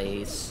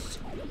place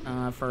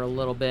for a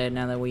little bit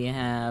now that we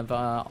have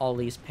all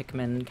these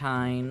Pikmin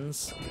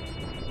kinds.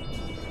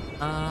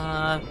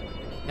 I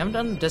haven't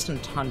done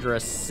Distant Tundra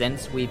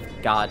since we've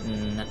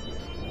gotten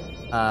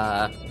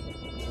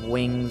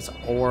wings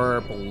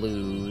or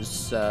blues,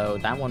 so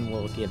that one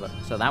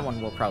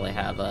will probably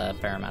have a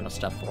fair amount of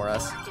stuff for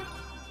us.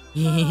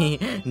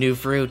 New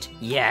fruit,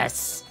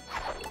 yes!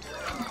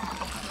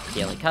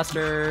 Daily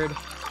custard.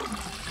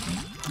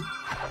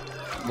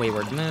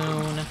 Wayward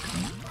moon.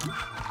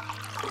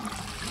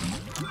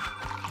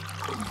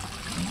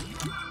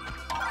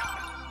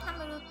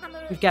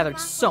 We've gathered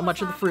so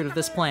much of the fruit of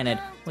this planet.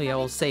 We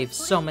will save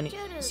so many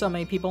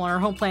people on our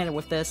home planet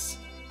with this.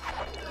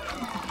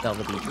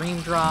 Velvety Dream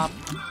Drop.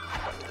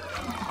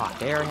 Hot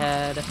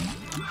Airhead.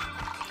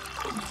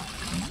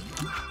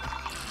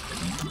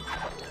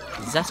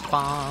 Zest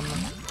Bomb.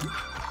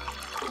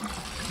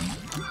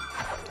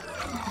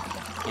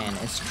 And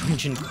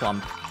Astringent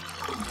Clump.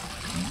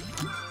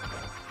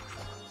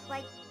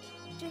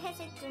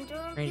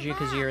 Range you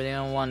because you're the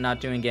only one not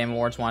doing Game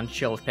Awards, want to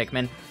chill with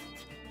Pikmin.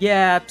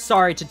 Yeah,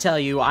 sorry to tell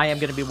you, I am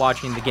going to be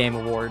watching the Game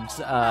Awards,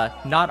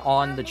 not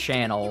on the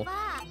channel,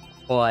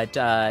 but,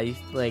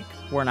 like,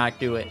 we're not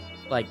doing,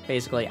 like,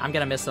 basically, I'm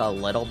going to miss a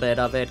little bit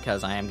of it,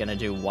 because I am going to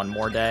do one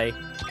more day.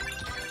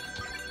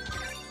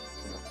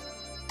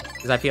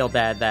 Because I feel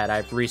bad that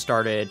I've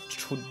restarted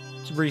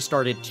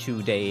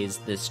 2 days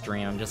this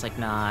stream. I'm just like,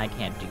 nah, I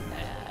can't do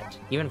that.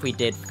 Even if we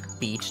did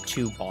beat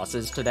 2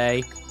 bosses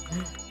today.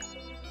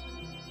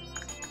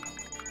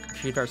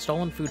 retrieved our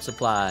stolen food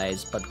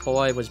supplies, but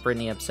boy, was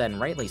Brittany upset, and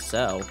rightly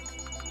so.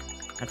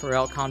 After we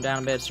all calmed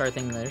down a bit, started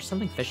thinking there's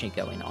something fishy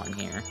going on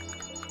here.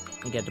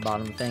 We get to the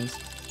bottom of things.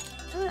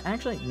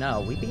 Actually,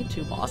 no, we beat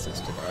 2 bosses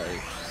today.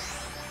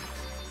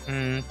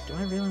 Do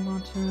I really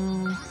want to?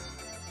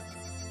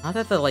 Not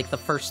that the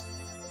first,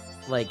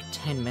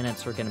 10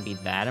 minutes are gonna be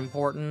that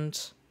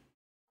important.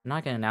 I'm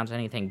not gonna announce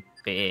anything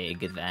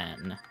big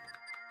then.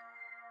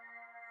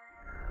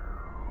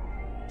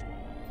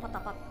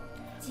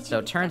 So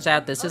it turns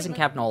out this isn't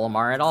Captain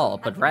Olimar at all,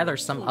 but rather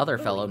some other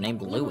fellow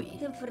named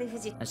Louis.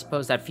 I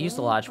suppose that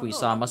fuselage we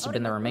saw must have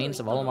been the remains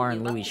of Olimar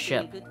and Louis'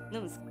 ship.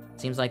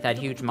 Seems like that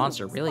huge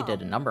monster really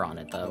did a number on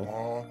it,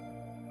 though.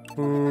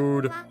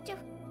 Food.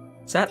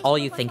 Is that all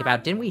you think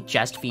about? Didn't we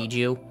just feed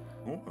you?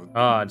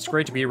 It's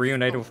great to be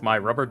reunited with my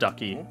rubber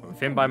ducky. With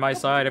him by my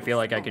side, I feel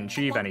like I can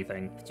achieve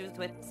anything.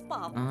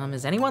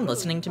 Is anyone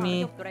listening to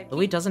me?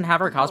 Louis doesn't have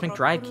our cosmic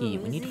drive key.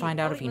 We need to find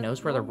out if he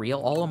knows where the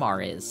real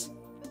Olimar is.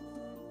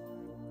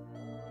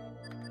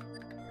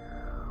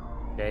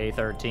 Day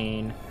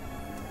 13.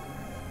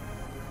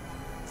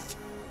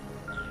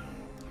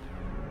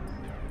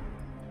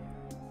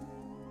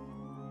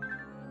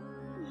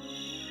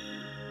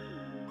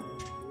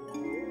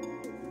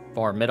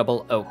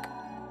 Formidable Oak.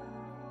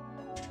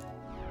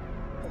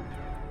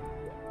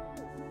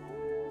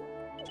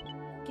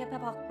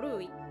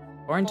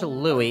 According to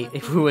Louis,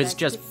 who is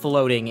just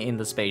floating in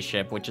the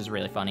spaceship, which is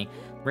really funny,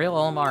 real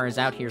Olimar is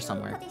out here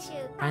somewhere.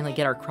 Finally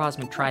get our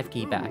cosmic drive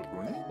key back.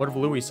 What if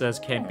Louis says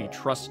can be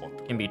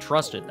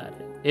trusted, that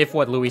is? If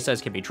what Louis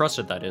says can be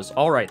trusted, that is.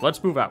 Alright,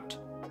 let's move out.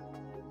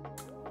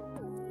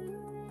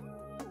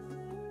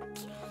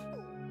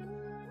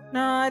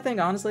 No, I think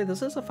honestly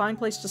this is a fine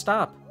place to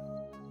stop.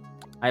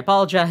 I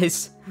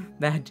apologize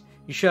that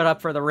you showed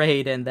up for the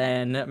raid and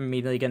then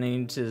immediately gonna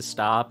need to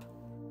stop.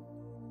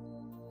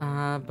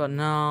 But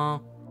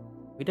no.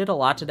 We did a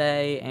lot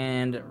today,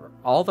 and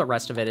all the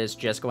rest of it is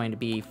just going to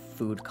be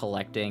food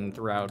collecting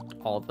throughout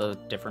all the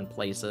different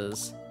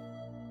places.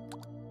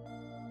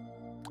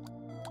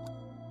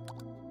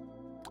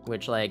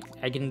 Which,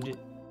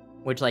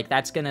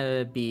 that's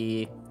gonna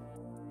be...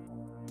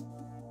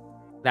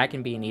 That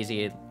can be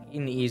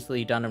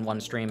easily done in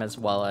one stream, as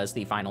well as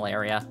the final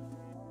area.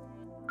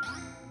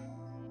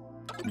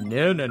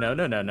 No, no, no,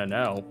 no, no, no,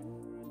 no.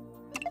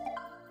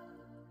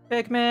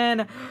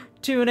 Pikmin!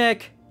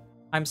 Tunic!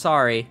 I'm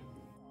sorry.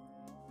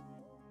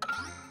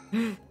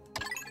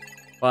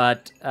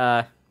 But,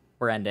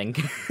 we're ending.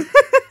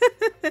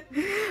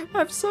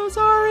 I'm so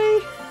sorry!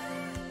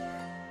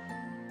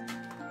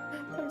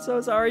 I'm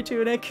so sorry,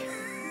 Tunic.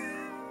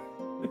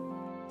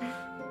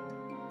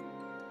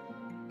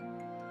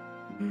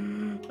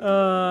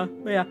 Yeah.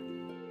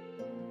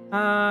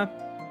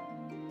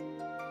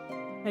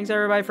 Thanks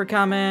everybody for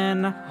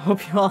coming.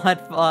 Hope you all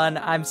had fun.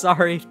 I'm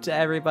sorry to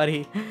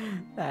everybody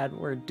that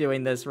we're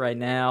doing this right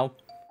now.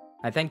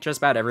 I think just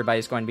about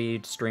everybody's going to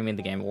be streaming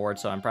the Game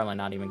Awards, so I'm probably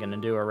not even going to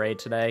do a raid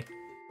today.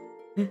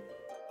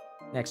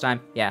 Next time,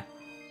 yeah.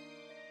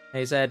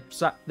 They said,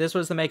 so this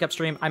was the makeup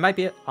stream. I might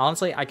be,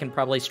 honestly, I can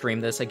probably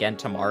stream this again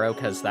tomorrow,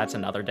 because that's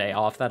another day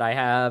off that I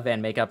have,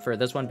 and make up for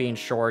this one being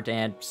short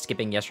and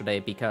skipping yesterday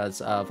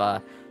because of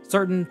a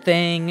certain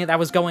thing that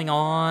was going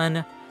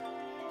on.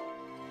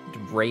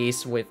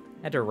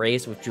 Had to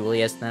race with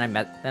Julius,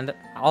 then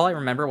all I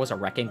remember was a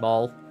wrecking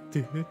ball.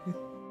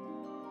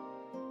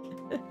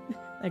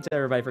 Thanks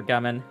everybody for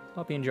coming.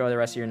 Hope you enjoy the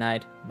rest of your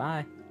night.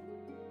 Bye.